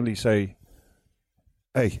can suddenly say,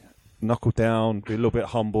 hey, knuckle down, be a little bit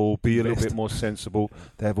humble, be a little bit more sensible.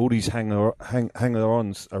 They have all these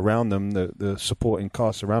hanger-ons around them, the supporting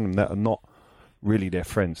cast around them that are not really their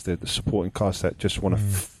friends. They're the supporting cast that just want to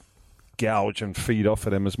gouge and feed off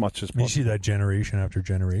of them as much as I mean, you see possible. that generation after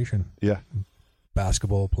generation. Yeah,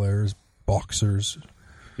 Basketball players, boxers.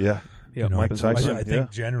 yeah. Yeah, Mike Tyson. I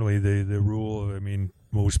think generally the rule,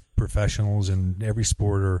 most professionals in every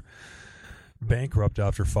sport are bankrupt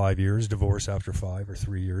after 5 years, divorce after 5 or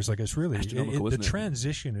 3 years. Like, it's really Astronomical, the isn't it?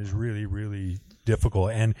 transition is really, really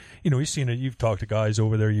difficult. And you've seen it. You've talked to guys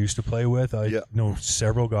over there you used to play with. I know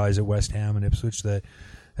several guys at West Ham and Ipswich that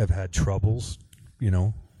have had troubles. Same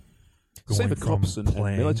Going with from cops and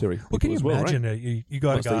playing. military. Well, can you people as well, imagine right? that you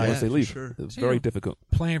got a guy once they leave? sure. It's So, very difficult.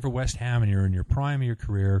 playing for West Ham and you're in your prime of your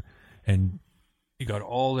career, and you got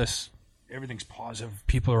all this, everything's positive,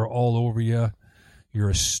 people are all over you, you're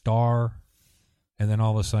a star, and then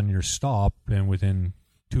all of a sudden you're stopped, and within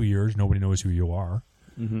 2 years nobody knows who you are.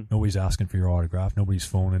 Nobody's asking for your autograph, nobody's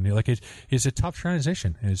phoning you. Like, it's a tough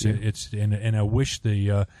transition. And I wish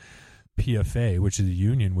the PFA, which is the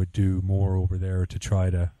union, would do more over there to try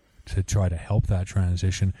to help that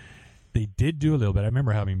transition. They did do a little bit. I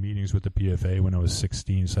remember having meetings with the PFA when I was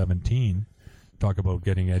 16, 17, talk about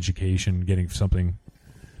getting education, getting something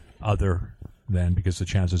other than because the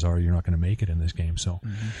chances are you're not going to make it in this game. So,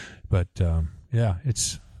 but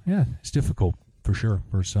it's difficult for sure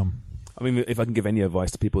for some. I mean, if I can give any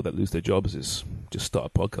advice to people that lose their jobs, is just start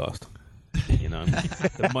a podcast. You know,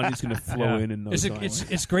 the money's going to flow in no time.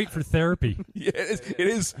 It's great for therapy. Yeah, it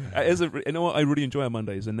is. You know what? I really enjoy our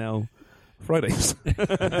Mondays and now Fridays.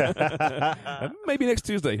 Maybe next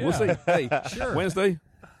Tuesday. We'll see. Hey, Sure. Wednesday.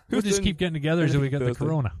 We'll just keep getting together until we get the Thursday.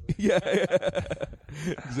 corona. Yeah,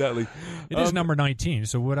 exactly. It is number 19,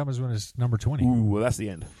 so what happens when it's number 20? Ooh, well, that's the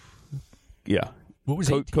end. Yeah. What was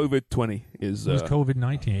 18? COVID 20 is. It was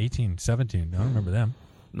COVID-19, 18, 17. I don't remember them.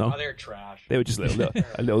 No, Oh, they're trash. they were just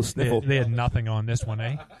a little sniffle. They had nothing on this one,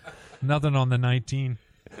 eh? Nothing on the 19.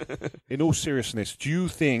 In all seriousness, do you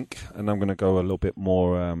think, and I'm going to go a little bit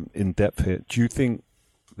more in depth here, do you think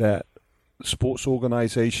that sports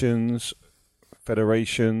organizations,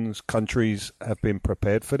 federations, countries have been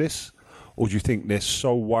prepared for this? Or do you think they're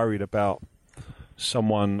so worried about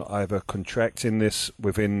someone either contracting this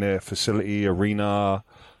within their facility, arena,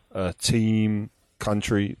 team,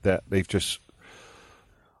 country, that they've just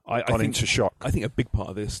gone into shock? I think a big part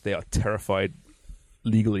of this, they are terrified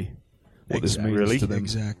legally what this means Really? to them.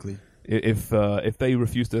 Exactly. If they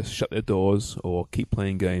refuse to shut their doors or keep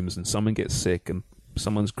playing games and someone gets sick and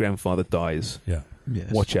someone's grandfather dies, Yeah.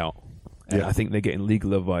 Yes. watch out. And Yeah. I think they're getting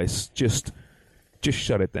legal advice. Just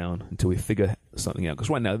shut it down until we figure something out. Because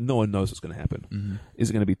right now, no one knows what's going to happen. Mm-hmm. Is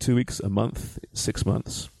it going to be 2 weeks, a month, 6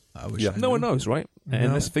 months? I wish Yeah. I No knew. one knows, right? And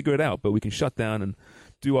No. let's figure it out. But we can shut down and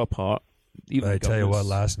do our part. Even I the tell you what, governments-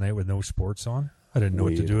 last night with no sports on, I didn't know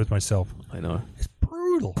what to Weird. do with myself. I know. It's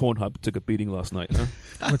brutal. Pornhub took a beating last night. Huh?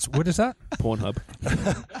 What is that? Pornhub.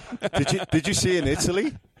 Did you see in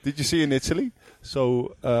Italy? Did you see in Italy?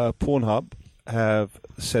 So Pornhub have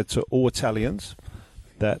said to all Italians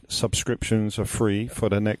that subscriptions are free for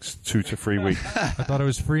the next 2 to 3 weeks. I thought it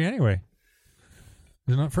was free anyway.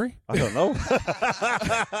 Is it not free? I don't know.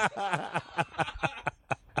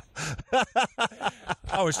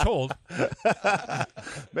 I was told.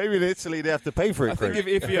 Maybe in Italy they have to pay for it. I think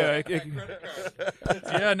Craig. if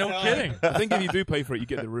Yeah, no kidding. I think if you do pay for it, you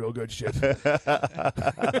get the real good shit.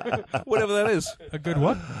 Whatever that is, A good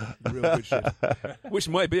what? real good shit. Which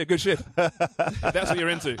might be a good shit. That's what you're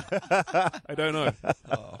into. I don't know.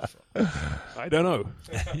 I don't know.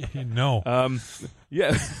 No.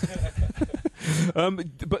 Yeah.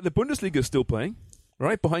 But the Bundesliga is still playing,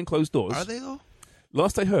 right? Behind closed doors. Are they though?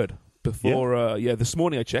 Last I heard, before, this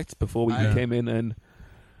morning I checked, before we came in, and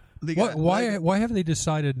Why have they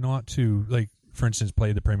decided not to, like, for instance,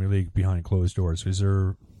 play the Premier League behind closed doors? Is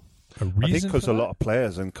there a reason? I think because for a that? lot of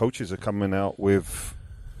players and coaches are coming out with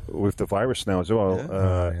the virus now as well.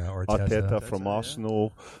 Arteta from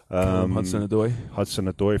Arsenal,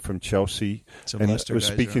 Hudson-Odoi from Chelsea, Some and I Leicester was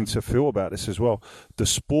guys speaking are- to Phil about this as well. The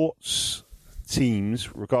sports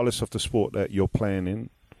teams, regardless of the sport that you're playing in,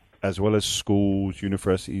 as well as schools,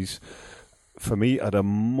 universities, for me are the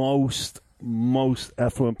most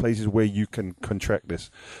affluent places where you can contract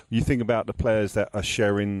this. You think about the players that are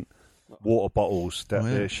sharing water bottles, that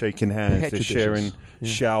they're shaking hands, Petri they're sharing dishes. Yeah.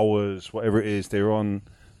 showers, whatever it is, they're on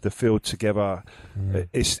the field together.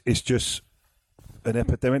 It's just an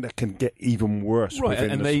epidemic that can get even worse. right,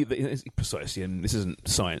 within and the- it's precisely, and this isn't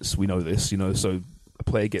science. We know this, So a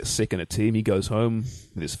player gets sick in a team, he goes home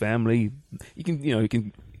with his family.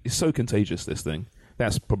 It's so contagious, this thing.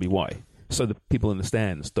 That's probably why. So the people in the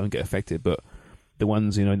stands don't get affected, but the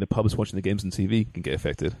ones in the pubs watching the games on TV can get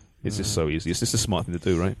affected. It's just so easy. It's just a smart thing to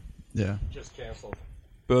do, right? Yeah. Just canceled.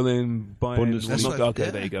 Berlin, Bayern. Bundesliga. Well, okay,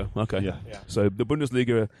 Yeah. there you go. Okay. Yeah. So the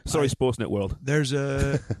Bundesliga. Sorry, Sportsnet World. There's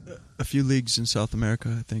a few leagues in South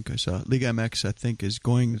America. I think I saw Liga MX. I think is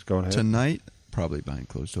going going ahead. tonight, probably behind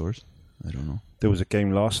closed doors. I don't know. There was a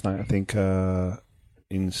game last night, I think,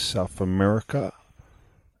 in South America.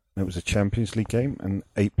 It was a Champions League game, and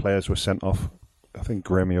 8 players were sent off. I think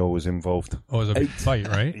Gremio was involved. Oh, it was a big fight,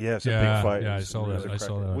 right? Yeah, it's a big fight. Yeah, It I was- saw it was that. a I saw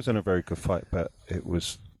cracker. It that. wasn't a very good fight, but it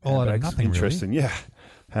was All out of handbags. nothing, interesting. Yeah,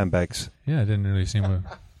 handbags. Really? Yeah, it didn't really seem to...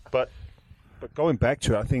 But going back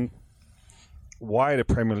to it, I think why the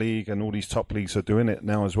Premier League and all these top leagues are doing it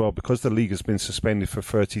now as well, because the league has been suspended for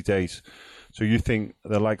 30 days. So you think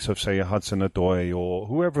the likes of, say, Hudson-Odoi or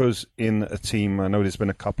whoever's in a team, I know there's been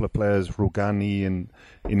a couple of players, Rugani in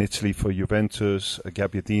Italy for Juventus,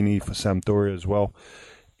 Gabbiadini for Sampdoria as well.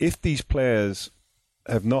 If these players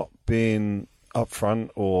have not been upfront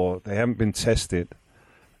or they haven't been tested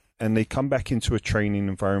and they come back into a training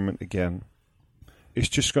environment again, it's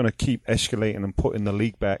just going to keep escalating and putting the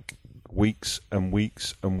league back weeks and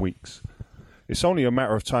weeks and weeks. It's only a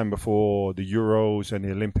matter of time before the Euros and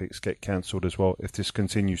the Olympics get cancelled as well if this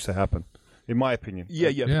continues to happen. in my opinion.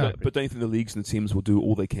 Yeah. But don't you think the leagues and the teams will do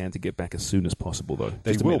all they can to get back as soon as possible, though?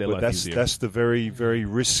 They just to will, make their but life easier? that's the very, very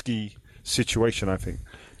risky situation, I think.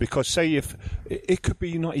 Because say if it could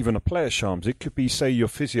be not even a player, Shams, it could be, say, your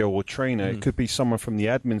physio or trainer, it could be someone from the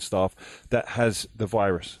admin staff that has the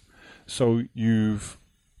virus. So you've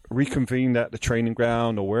reconvened at the training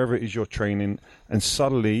ground or wherever it is you're training, and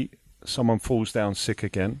suddenly someone falls down sick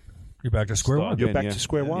again. You're back to square one. You're back yeah. to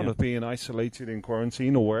square one Yeah. of being isolated in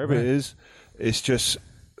quarantine or wherever Right. it is. It's just,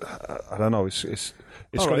 I don't know. It's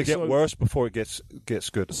All going right, to get so- worse before it gets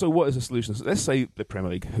good. So what is the solution? So let's say the Premier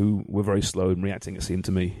League, who were very slow in reacting, it seemed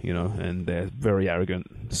to me, and they're very arrogant,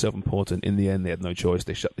 self-important. In the end, they had no choice.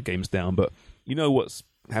 They shut the games down. But you know what's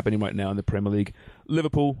happening right now in the Premier League?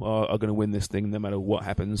 Liverpool are going to win this thing no matter what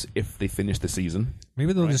happens if they finish the season.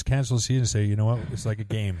 Maybe they'll just cancel the season and say, you know what, it's like a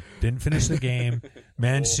game. Didn't finish the game.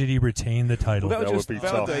 Man City retained the title. Well, that would That just would be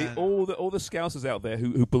tough. validate all the scousers out there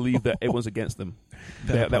who believe that everyone's against them.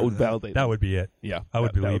 That would validate That them. would be it. Yeah, I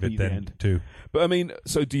would that believe be it the then, end. too. But I mean,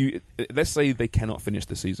 so do you? Let's say they cannot finish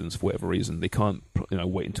the seasons for whatever reason. They can't,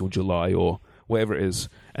 wait until July or whatever it is,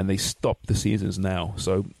 and they stop the seasons now.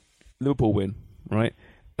 So Liverpool win, right?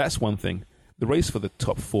 That's one thing. The race for the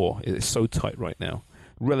top four is so tight right now.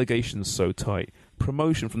 Relegation's so tight.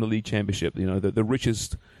 Promotion from the league championship, the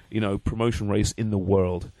richest, promotion race in the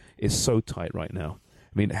world is so tight right now.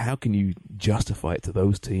 I mean, how can you justify it to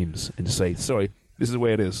those teams and say, sorry, this is the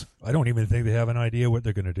way it is? I don't even think they have an idea what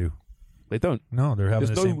they're going to do. They don't. No, they're having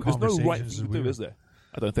There's the same no conversations right thing as to we do, are. is there?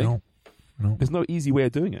 I don't think. No. There's no easy way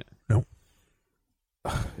of doing it. No.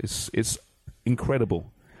 It's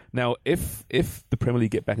incredible. Now, if the Premier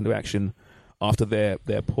League get back into action after their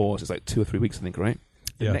pause, it's like 2 or 3 weeks, I think, right?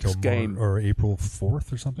 The Yeah, next till game, or April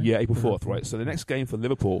 4th or something? yeah, April 4th, right? So the next game for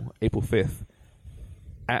Liverpool, April 5th,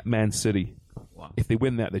 at Man City. Wow. If they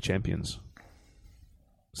win that, they're champions.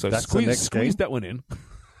 So That's the next squeeze game? that one in,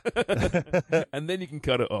 and then you can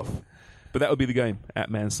cut it off. But that would be the game at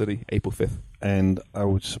Man City, April 5th. And I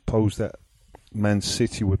would suppose that Man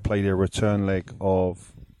City would play their return leg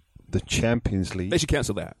of the Champions League. They should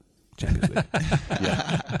cancel that. Champions League.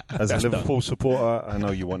 Yeah. As That's a Liverpool supporter, I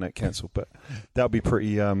know you want that cancelled, but that would be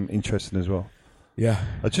pretty interesting as well. Yeah.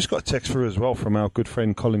 I just got a text through as well from our good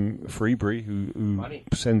friend Colin Freebury, who Money.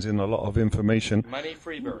 sends in a lot of information, Money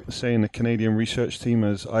Freebury. saying the Canadian research team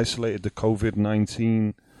has isolated the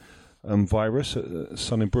COVID-19 virus at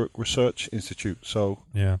Sunnybrook Research Institute. So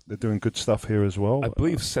Yeah. they're doing good stuff here as well. I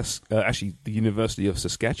believe actually the University of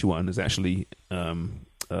Saskatchewan is actually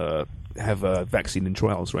have a vaccine in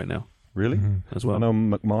trials right now Really? as well. I know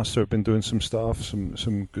McMaster have been doing some stuff, some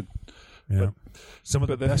good. Yeah. Some of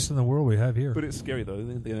the but the- best in the world we have here. But it's scary though.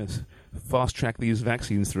 They fast track these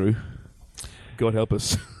vaccines through. God help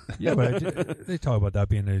us. Yeah, but they talk about that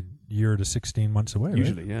being a year to 16 months away, right?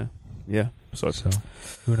 Usually, yeah. So, So,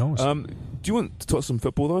 who knows? do you want to talk some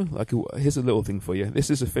football though? Like, here's a little thing for you. This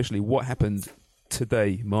is officially what happened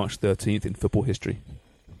today, March 13th, in football history.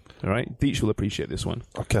 All right, Deitch will appreciate this one.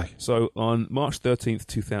 Okay. So on March 13th,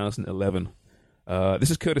 2011,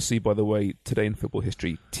 this is courtesy, by the way, Today in Football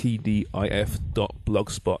History,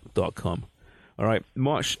 tdif.blogspot.com. All right,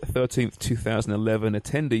 March 13th, 2011,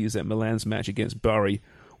 attendees at Milan's match against Bari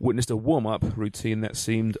witnessed a warm-up routine that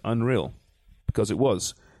seemed unreal. Because it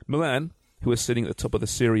was. Milan, who was sitting at the top of the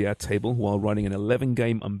Serie A table while running an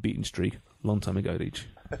 11-game unbeaten streak, long time ago, each.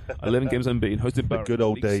 11 games unbeaten, hosted Bari. Good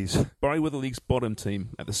old the league's- days. Bari were the league's bottom team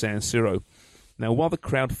at the San Siro. Now, while the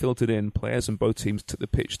crowd filtered in, players on both teams took the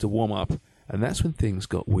pitch to warm up, and that's when things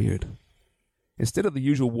got weird. Instead of the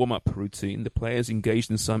usual warm-up routine, the players engaged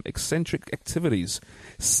in some eccentric activities.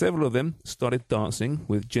 Several of them started dancing,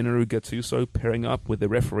 with Gennaro Gattuso pairing up with the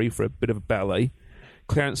referee for a bit of ballet.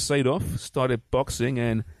 Clarence Seedorf started boxing,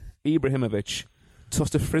 and Ibrahimovic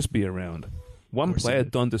tossed a frisbee around. One player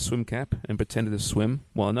donned a swim cap and pretended to swim,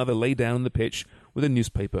 while another lay down on the pitch with a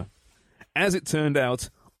newspaper. As it turned out,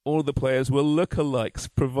 all of the players were lookalikes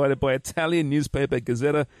provided by Italian newspaper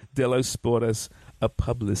Gazzetta dello Sport, a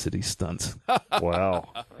publicity stunt. Wow.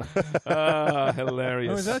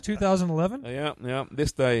 Hilarious. Oh, is that 2011? Yeah.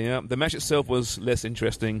 This day, yeah. The match itself was less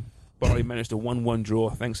interesting. Bari managed a 1-1 draw,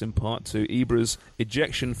 thanks in part to Ibra's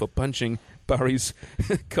ejection for punching Bari's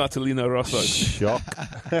Cartolino Rosso. Shock.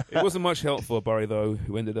 It wasn't much help for Bari, though,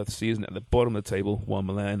 who ended the season at the bottom of the table while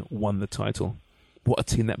Milan won the title. What a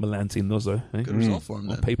team that Milan team was, though. Eh? Good result for him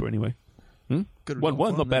On then. paper, anyway. Good result 1-1,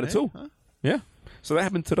 for not him bad then, at all. Huh? Yeah. So that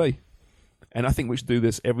happened today. And I think we should do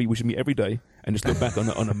this we should meet every day and just look back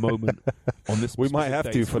on a moment on this. We might specific have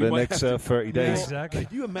date. to for We the might next have to. 30 days. Exactly.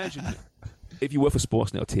 Can you imagine if you work for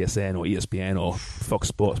Sportsnet or TSN or ESPN or Fox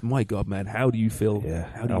Sports, my God, man, how do you feel? Yeah,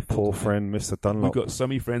 how do our you feel poor today? friend, Mr. We've Dunlop. got so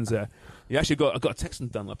many friends there. I got a text from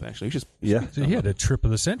Dunlop actually. He's just Yeah. So he had a trip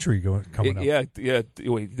of the century coming up. yeah.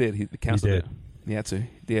 Well, he did. He cancelled He it. did. He had to.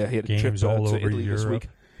 Yeah, he had a Games trip all to over Italy this Europe. week.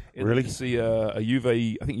 Really? To see a Juve.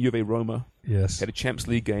 I think Juve Roma. Yes. Had a Champions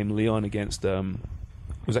League game. Lyon against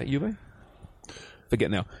was that Juve? Forget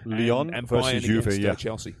now. Lyon and versus Bayern Juve, against, yeah.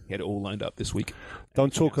 Chelsea. He had it all lined up this week.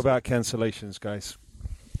 Don't talk about cancellations, guys.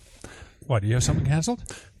 What, do you have something cancelled?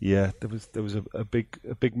 Yeah, there was a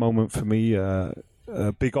big moment for me, a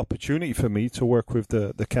big opportunity for me to work with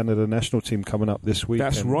the Canada national team coming up this week.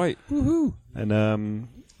 That's right. Woohoo! And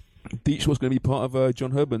Deitch was going to be part of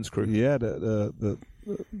John Herbern's crew. yeah, the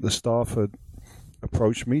staff had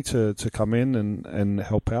approached me to come in and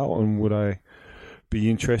help out, and would I be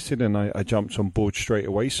interested? And I jumped on board straight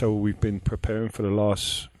away. So we've been preparing for the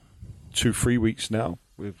last 2-3 weeks now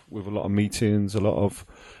with a lot of meetings, a lot of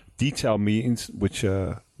detailed meetings, which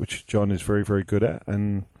John is very, very good at.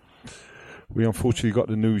 And we unfortunately got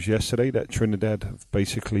the news yesterday that Trinidad have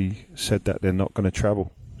basically said that they're not going to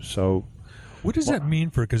travel. So What does that mean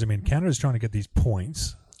for? Because I mean, Canada's trying to get these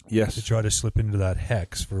points to yes, try to slip into that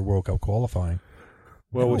hex for World Cup qualifying.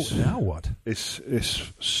 well, now what? it's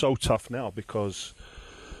so tough now because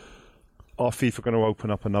are FIFA going to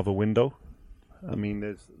open up another window? I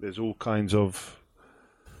mean, there's all kinds of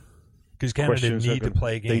Because Canada questions. need to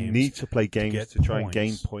play games. They need to play games get to try and gain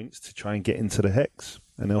points. points to try and get into the hex.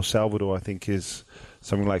 And El Salvador, I think, is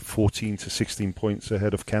something like 14 to 16 points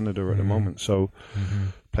ahead of Canada at the moment. So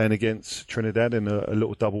playing against Trinidad in a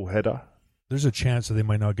little double header. There's a chance that they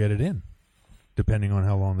might not get it in, depending on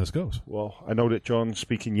how long this goes. Well, I know that John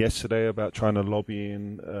speaking yesterday about trying to lobby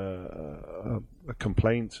in a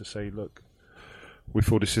complaint to say, look, we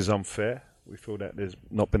feel this is unfair. We feel that there's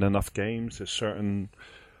not been enough games. There's certain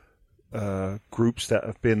groups that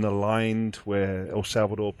have been aligned where El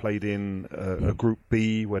Salvador played in a Group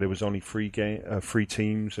B where there was only 3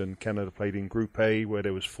 teams, and Canada played in Group A where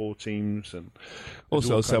there was 4 teams. And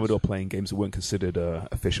Also, El Salvador playing games that weren't considered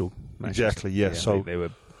official matches. Exactly, yeah. So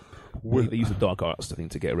they used the dark arts, I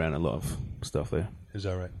think, to get around a lot of stuff there. Is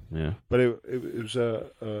that right? Yeah. But it was a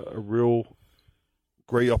real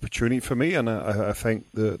great opportunity for me, and I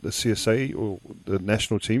thank the CSA or the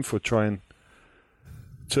national team for trying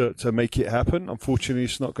to make it happen. Unfortunately,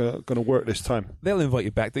 it's not going to work this time. They'll invite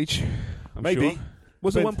you back, Deitch. I'm Maybe. Sure.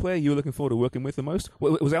 Was there one player you were looking forward to working with the most?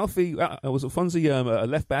 Was Alfie, was Fonzie a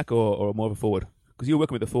left back or more of a forward? Because you were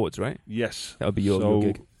working with the forwards, right? Yes. That would be your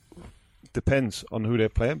gig. Depends on who they're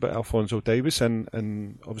playing, but Alphonso Davies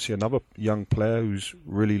and obviously another young player who's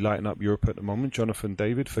really lighting up Europe at the moment, Jonathan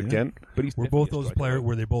David for Ghent. But he's Were definitely both a those striker, players? right?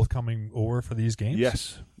 Were they both coming over for these games?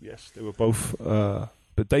 Yes, they were both.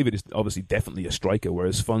 But David is obviously definitely a striker,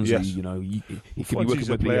 whereas Fonzie, Yes. he could be Fonzie's working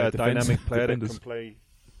a with player, the dynamic player that defenders. can play.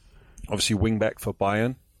 Obviously, wing back for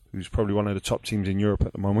Bayern, who's probably one of the top teams in Europe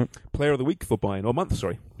at the moment. Player of the week for Bayern, or month,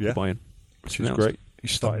 sorry, Yeah. for Bayern. Which is Announced. great. He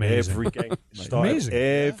started Amazing. every game. Started Amazing.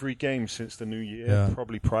 every game since the new year. Yeah.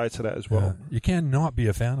 Probably prior to that as well. You can't not be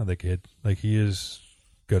a fan of the kid. Like, he is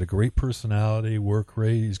got a great personality, work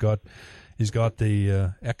rate. He's got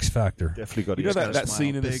the X factor. Definitely got You know his that Smile,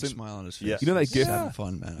 scene in big the smile on his face. Yeah. You know that He's gif? having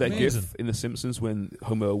fun, man. That Amazing. gif in The Simpsons when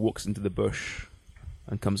Homer walks into the bush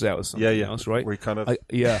and comes out as something Yeah, yeah. else, right? Where he kind of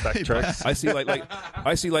backtracks.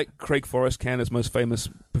 I see like Craig Forrest, Canada's most famous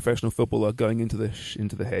professional footballer, going into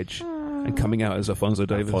the hedge and coming out as Alphonso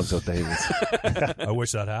Davies. Alphonso Davies. I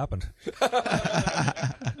wish that happened.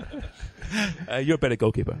 You're a better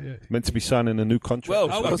goalkeeper. Meant to be signing a new contract. Well,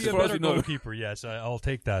 I As would be a far as better you know. goalkeeper. Yes, I'll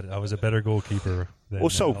take that. I was a better goalkeeper than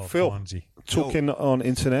Also, Phil, Fonzie. talking on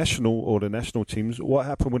international or the national teams, what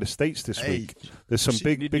happened with the States this Hey, week? There's some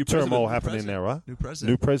see, new big turmoil president, happening there, right? New president.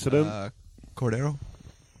 New president. Cordero.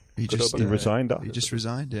 He just He resigned. He just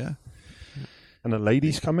resigned. Yeah. And the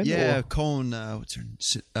ladies come in? Yeah, or- Cone. What's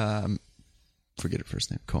her? Forget her first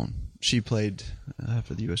name. Cone. She played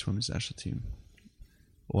for the U.S. Women's National Team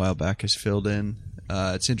a while back. Has filled in.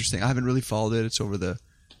 It's interesting. I haven't really followed it. It's over the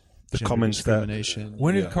gender comments that- discrimination.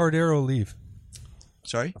 When did Cardero leave?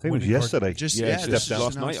 Sorry. I think it was yesterday. Just Yeah, yeah, he just stepped down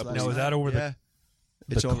last announced night, Now, is that over the- yeah.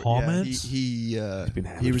 It's over, comments? Yeah, been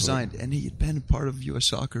hammered he for resigned, and he had been part of U.S.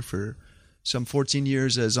 Soccer for some 14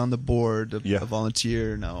 years as on the board, a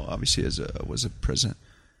volunteer. Now, obviously, was a president.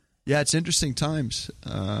 Yeah, it's interesting times.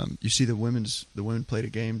 You see the women played a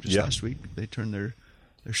game just last week. They turned their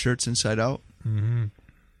shirts inside out. Mm-hmm.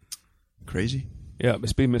 Crazy. Yeah,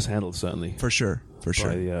 it's been mishandled certainly For sure. by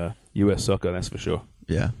the U.S. soccer. That's for sure.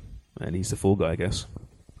 Yeah. And he's the fall guy, I guess.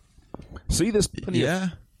 See, there's plenty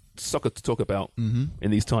of soccer to talk about in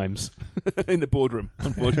these times in the boardroom,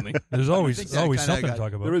 unfortunately. There's always that something kinda to got-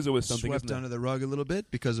 talk about. There is always something, Swept isn't there? under the rug a little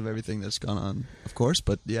bit because of everything that's gone on, of course.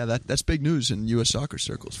 But yeah, that's big news in U.S. soccer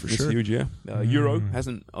circles for It's sure. huge, yeah. Euro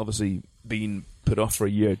hasn't obviously been put off for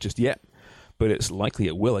a year just yet, but it's likely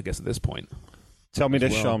it will, I guess, at this point. Tell me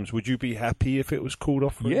this, well. Shams. Would you be happy if it was called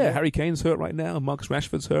off? For a Yeah, year? Harry Kane's hurt right now. Marcus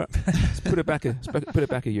Rashford's hurt. Let's put it back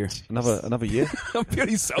a year. Another year. I'm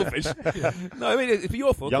purely selfish. No, I mean, it'd be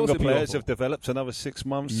awful. Of Younger course it'd be players awful. have developed another 6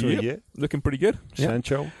 months to Yep. a year. Looking pretty good. Yeah.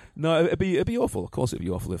 Sancho. No, it'd be awful. Of course, it'd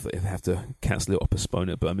be awful if they have to cancel it or postpone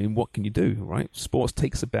it. But I mean, what can you do, right? Sports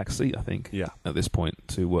takes a back seat, I think, Yeah. at this point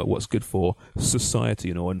to what's good for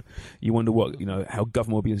society, and you wonder how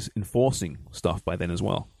government will be enforcing stuff by then as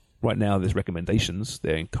well. Right now, there's recommendations.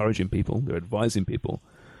 They're encouraging people. They're advising people.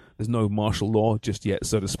 There's no martial law just yet,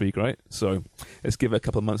 so to speak, right? So let's give it a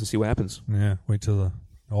couple of months and see what happens. Yeah, wait till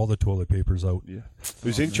all the toilet paper's out. Yeah. It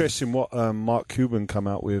was interesting what Mark Cuban come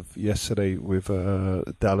out with yesterday with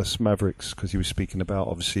Dallas Mavericks, because he was speaking about,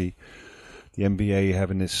 obviously, the NBA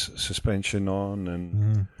having this suspension on,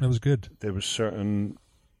 and That was good. there was certain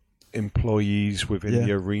employees within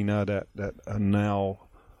the arena that are now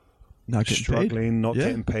Not getting struggling, not Yeah.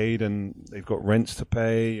 getting paid, and they've got rents to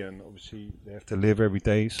pay, and obviously they have to live every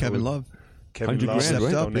day. So Kevin Love. Kevin 100 Love grand, has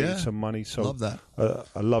right? donated Yeah. some money. So Love that.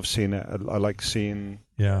 I love seeing that. I like seeing.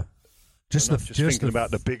 Yeah, just I'm the not just thinking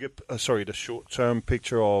about the bigger, the short-term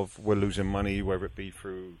picture of we're losing money, whether it be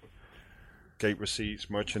through gate receipts,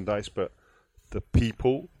 merchandise, but the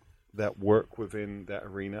people that work within that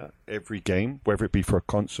arena every game, whether it be for a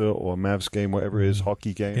concert or a Mavs game, whatever it is,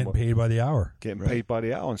 hockey game, getting paid by the hour. getting paid by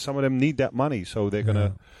the hour, and some of them need that money, so they're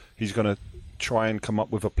gonna. He's gonna try and come up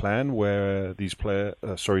with a plan where these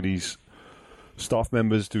these staff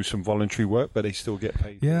members do some voluntary work, but they still get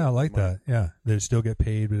paid. Yeah, I like money. that. Yeah, they still get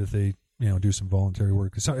paid, but if they do some voluntary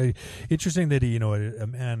work. So interesting that he, a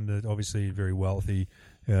man that obviously very wealthy,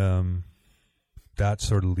 that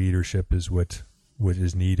sort of leadership is what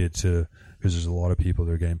is needed because there's a lot of people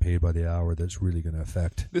that are getting paid by the hour that's really going to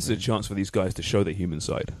affect. This is a chance for these guys to show their human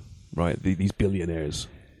side, right? These billionaires,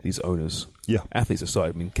 these owners. Yeah. Athletes aside,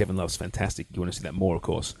 I mean, Kevin Love's fantastic. You want to see that more, of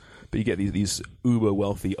course. But you get these uber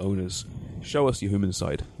wealthy owners. Show us your human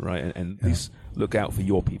side, right? And at least look out for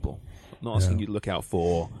your people. I'm not asking you to look out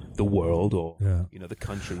for the world or the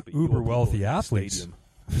country. But your Uber people wealthy in the athletes. stadium.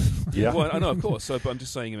 Yeah. Well, I know, of course. So, but I'm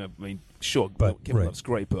just saying. I mean, sure, But, Kevin right. Love's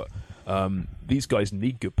great, but these guys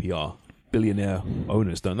need good PR. Billionaire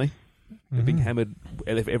owners, don't they? They're being hammered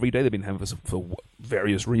every day. They've been hammered for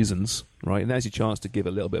various reasons, right? And that's your chance to give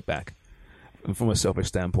a little bit back. And from a selfish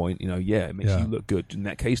standpoint, it makes you look good. In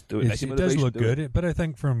that case, do it. That's your It does motivation, look do good, it. but I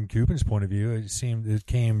think from Cuban's point of view, it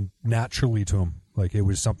came naturally to him. Like it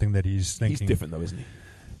was something that he's thinking. He's different, though, isn't he?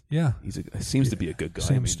 Yeah, He seems to be a good guy.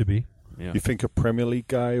 seems to be. Yeah. You think a Premier League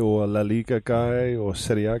guy or a La Liga guy or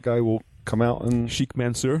Serie A guy will come out and... Sheikh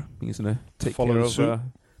Mansour, he's going to take Follow care suit? of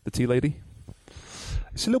the tea lady.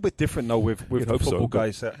 It's a little bit different, though, with You'd the hope so, football but-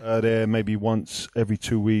 guys that are there maybe once every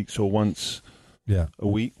 2 weeks or once Yeah, a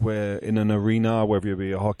week, where in an arena, whether you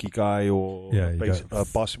be a hockey guy or Yeah, you a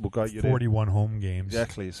got basketball guy, you're there. 41 home games.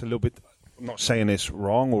 Exactly. It's a little bit... I'm not saying it's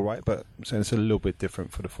wrong or right, but I'm saying it's a little bit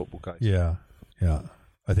different for the football guys. Yeah.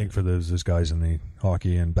 I think for those guys in the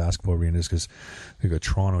hockey and basketball arenas, because you got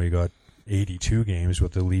Toronto, you got 82 games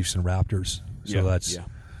with the Leafs and Raptors, so that's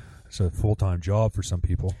it's a full-time job for some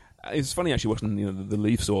people. It's funny actually watching the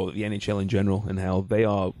Leafs or the NHL in general and how they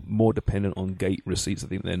are more dependent on gate receipts, I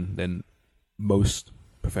think, than most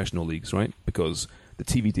professional leagues, right? Because the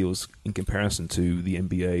TV deals in comparison to the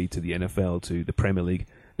NBA, to the NFL, to the Premier League,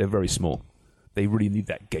 they're very small. They really need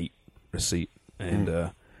that gate receipt,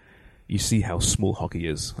 and you see how small hockey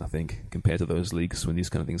is, I think, compared to those leagues when these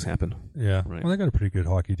kind of things happen. Yeah. Right. Well, they got a pretty good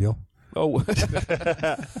hockey deal. Oh, at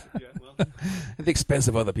the expense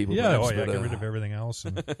of other people. perhaps, but, get rid of everything else.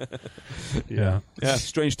 And, yeah. Yeah,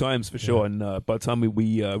 strange times for sure. And by the time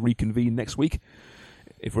we reconvene next week,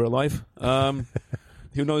 if we're alive,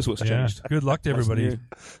 who knows what's changed? Good luck to What's everybody. new?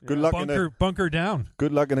 Good luck Bunker down.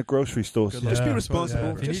 Good luck in the grocery stores. Just be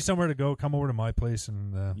responsible. If you need somewhere to go, come over to my place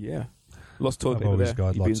and Yeah. Lost toilet I've paper always there.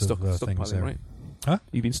 got You've been lots of, things stockpiling, there. right? Huh?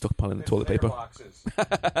 You've been stockpiling the toilet paper. Boxes.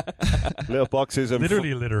 Little boxes and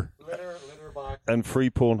literally litter. Litter box. and free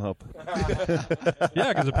Pornhub. Yeah,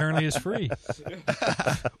 because apparently it's free.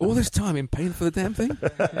 All this time in paying for the damn thing?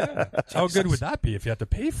 How good would that be if you had to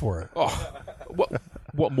pay for it? Oh,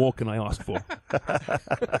 what more can I ask for?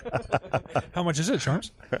 How much is it,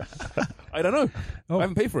 Charms? I don't know. Oh. I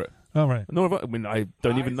haven't paid for it. All right. Nor have I mean, I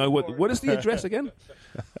don't even know what is the address again?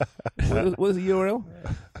 What is the URL?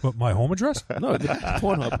 What, my home address? No, the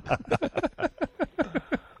Pornhub.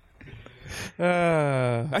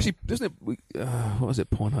 Actually, doesn't it? What was it?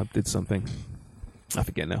 Pornhub did something. I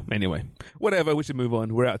forget now. Anyway, whatever. We should move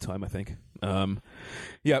on. We're out of time, I think.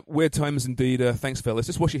 Yeah, weird times indeed. Thanks, fellas.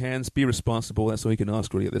 Just wash your hands. Be responsible. That's all you can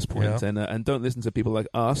ask really at this point. Yeah. And don't listen to people like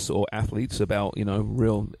us or athletes about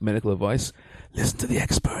real medical advice. Listen to the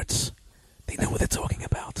experts. They know what they're talking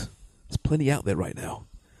about. There's plenty out there right now.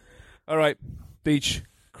 All right, Beach,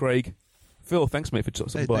 Craig, Phil. Thanks, mate, for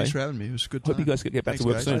stopping by. Thanks for having me. It was a good time. Hope you guys get back to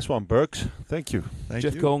work guys. soon. Nice one, Bergs. Thank you. Thank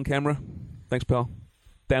Jeff you. Cole on camera. Thanks, pal.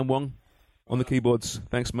 Dan Wong on the keyboards.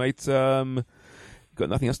 Thanks, mate. Got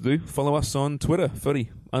nothing else to do. Follow us on Twitter,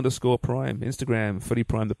 Footy_Prime, Instagram, Footy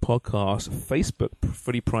Prime the Podcast, Facebook,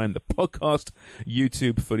 Footy Prime the Podcast,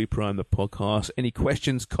 YouTube, Footy Prime the Podcast. Any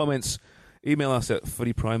questions, comments, email us at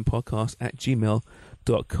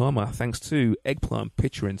footyprimepodcast@gmail.com. Our thanks to Eggplant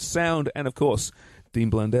Picture and Sound, and of course,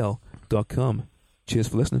 DeanBlundell.com. Cheers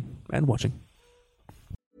for listening and watching.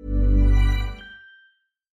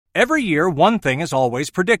 Every year, one thing is always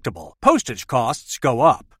predictable. Postage costs go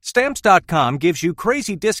up. Stamps.com gives you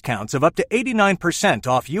crazy discounts of up to 89%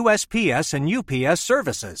 off USPS and UPS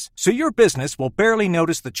services, so your business will barely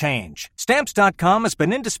notice the change. Stamps.com has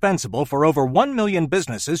been indispensable for over 1 million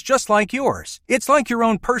businesses just like yours. It's like your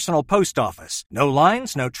own personal post office. No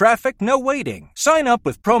lines, no traffic, no waiting. Sign up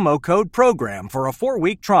with promo code PROGRAM for a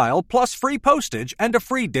 4-week trial plus free postage and a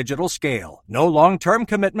free digital scale. No long-term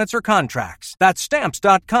commitments or contracts. That's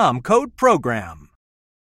Stamps.com, code PROGRAM.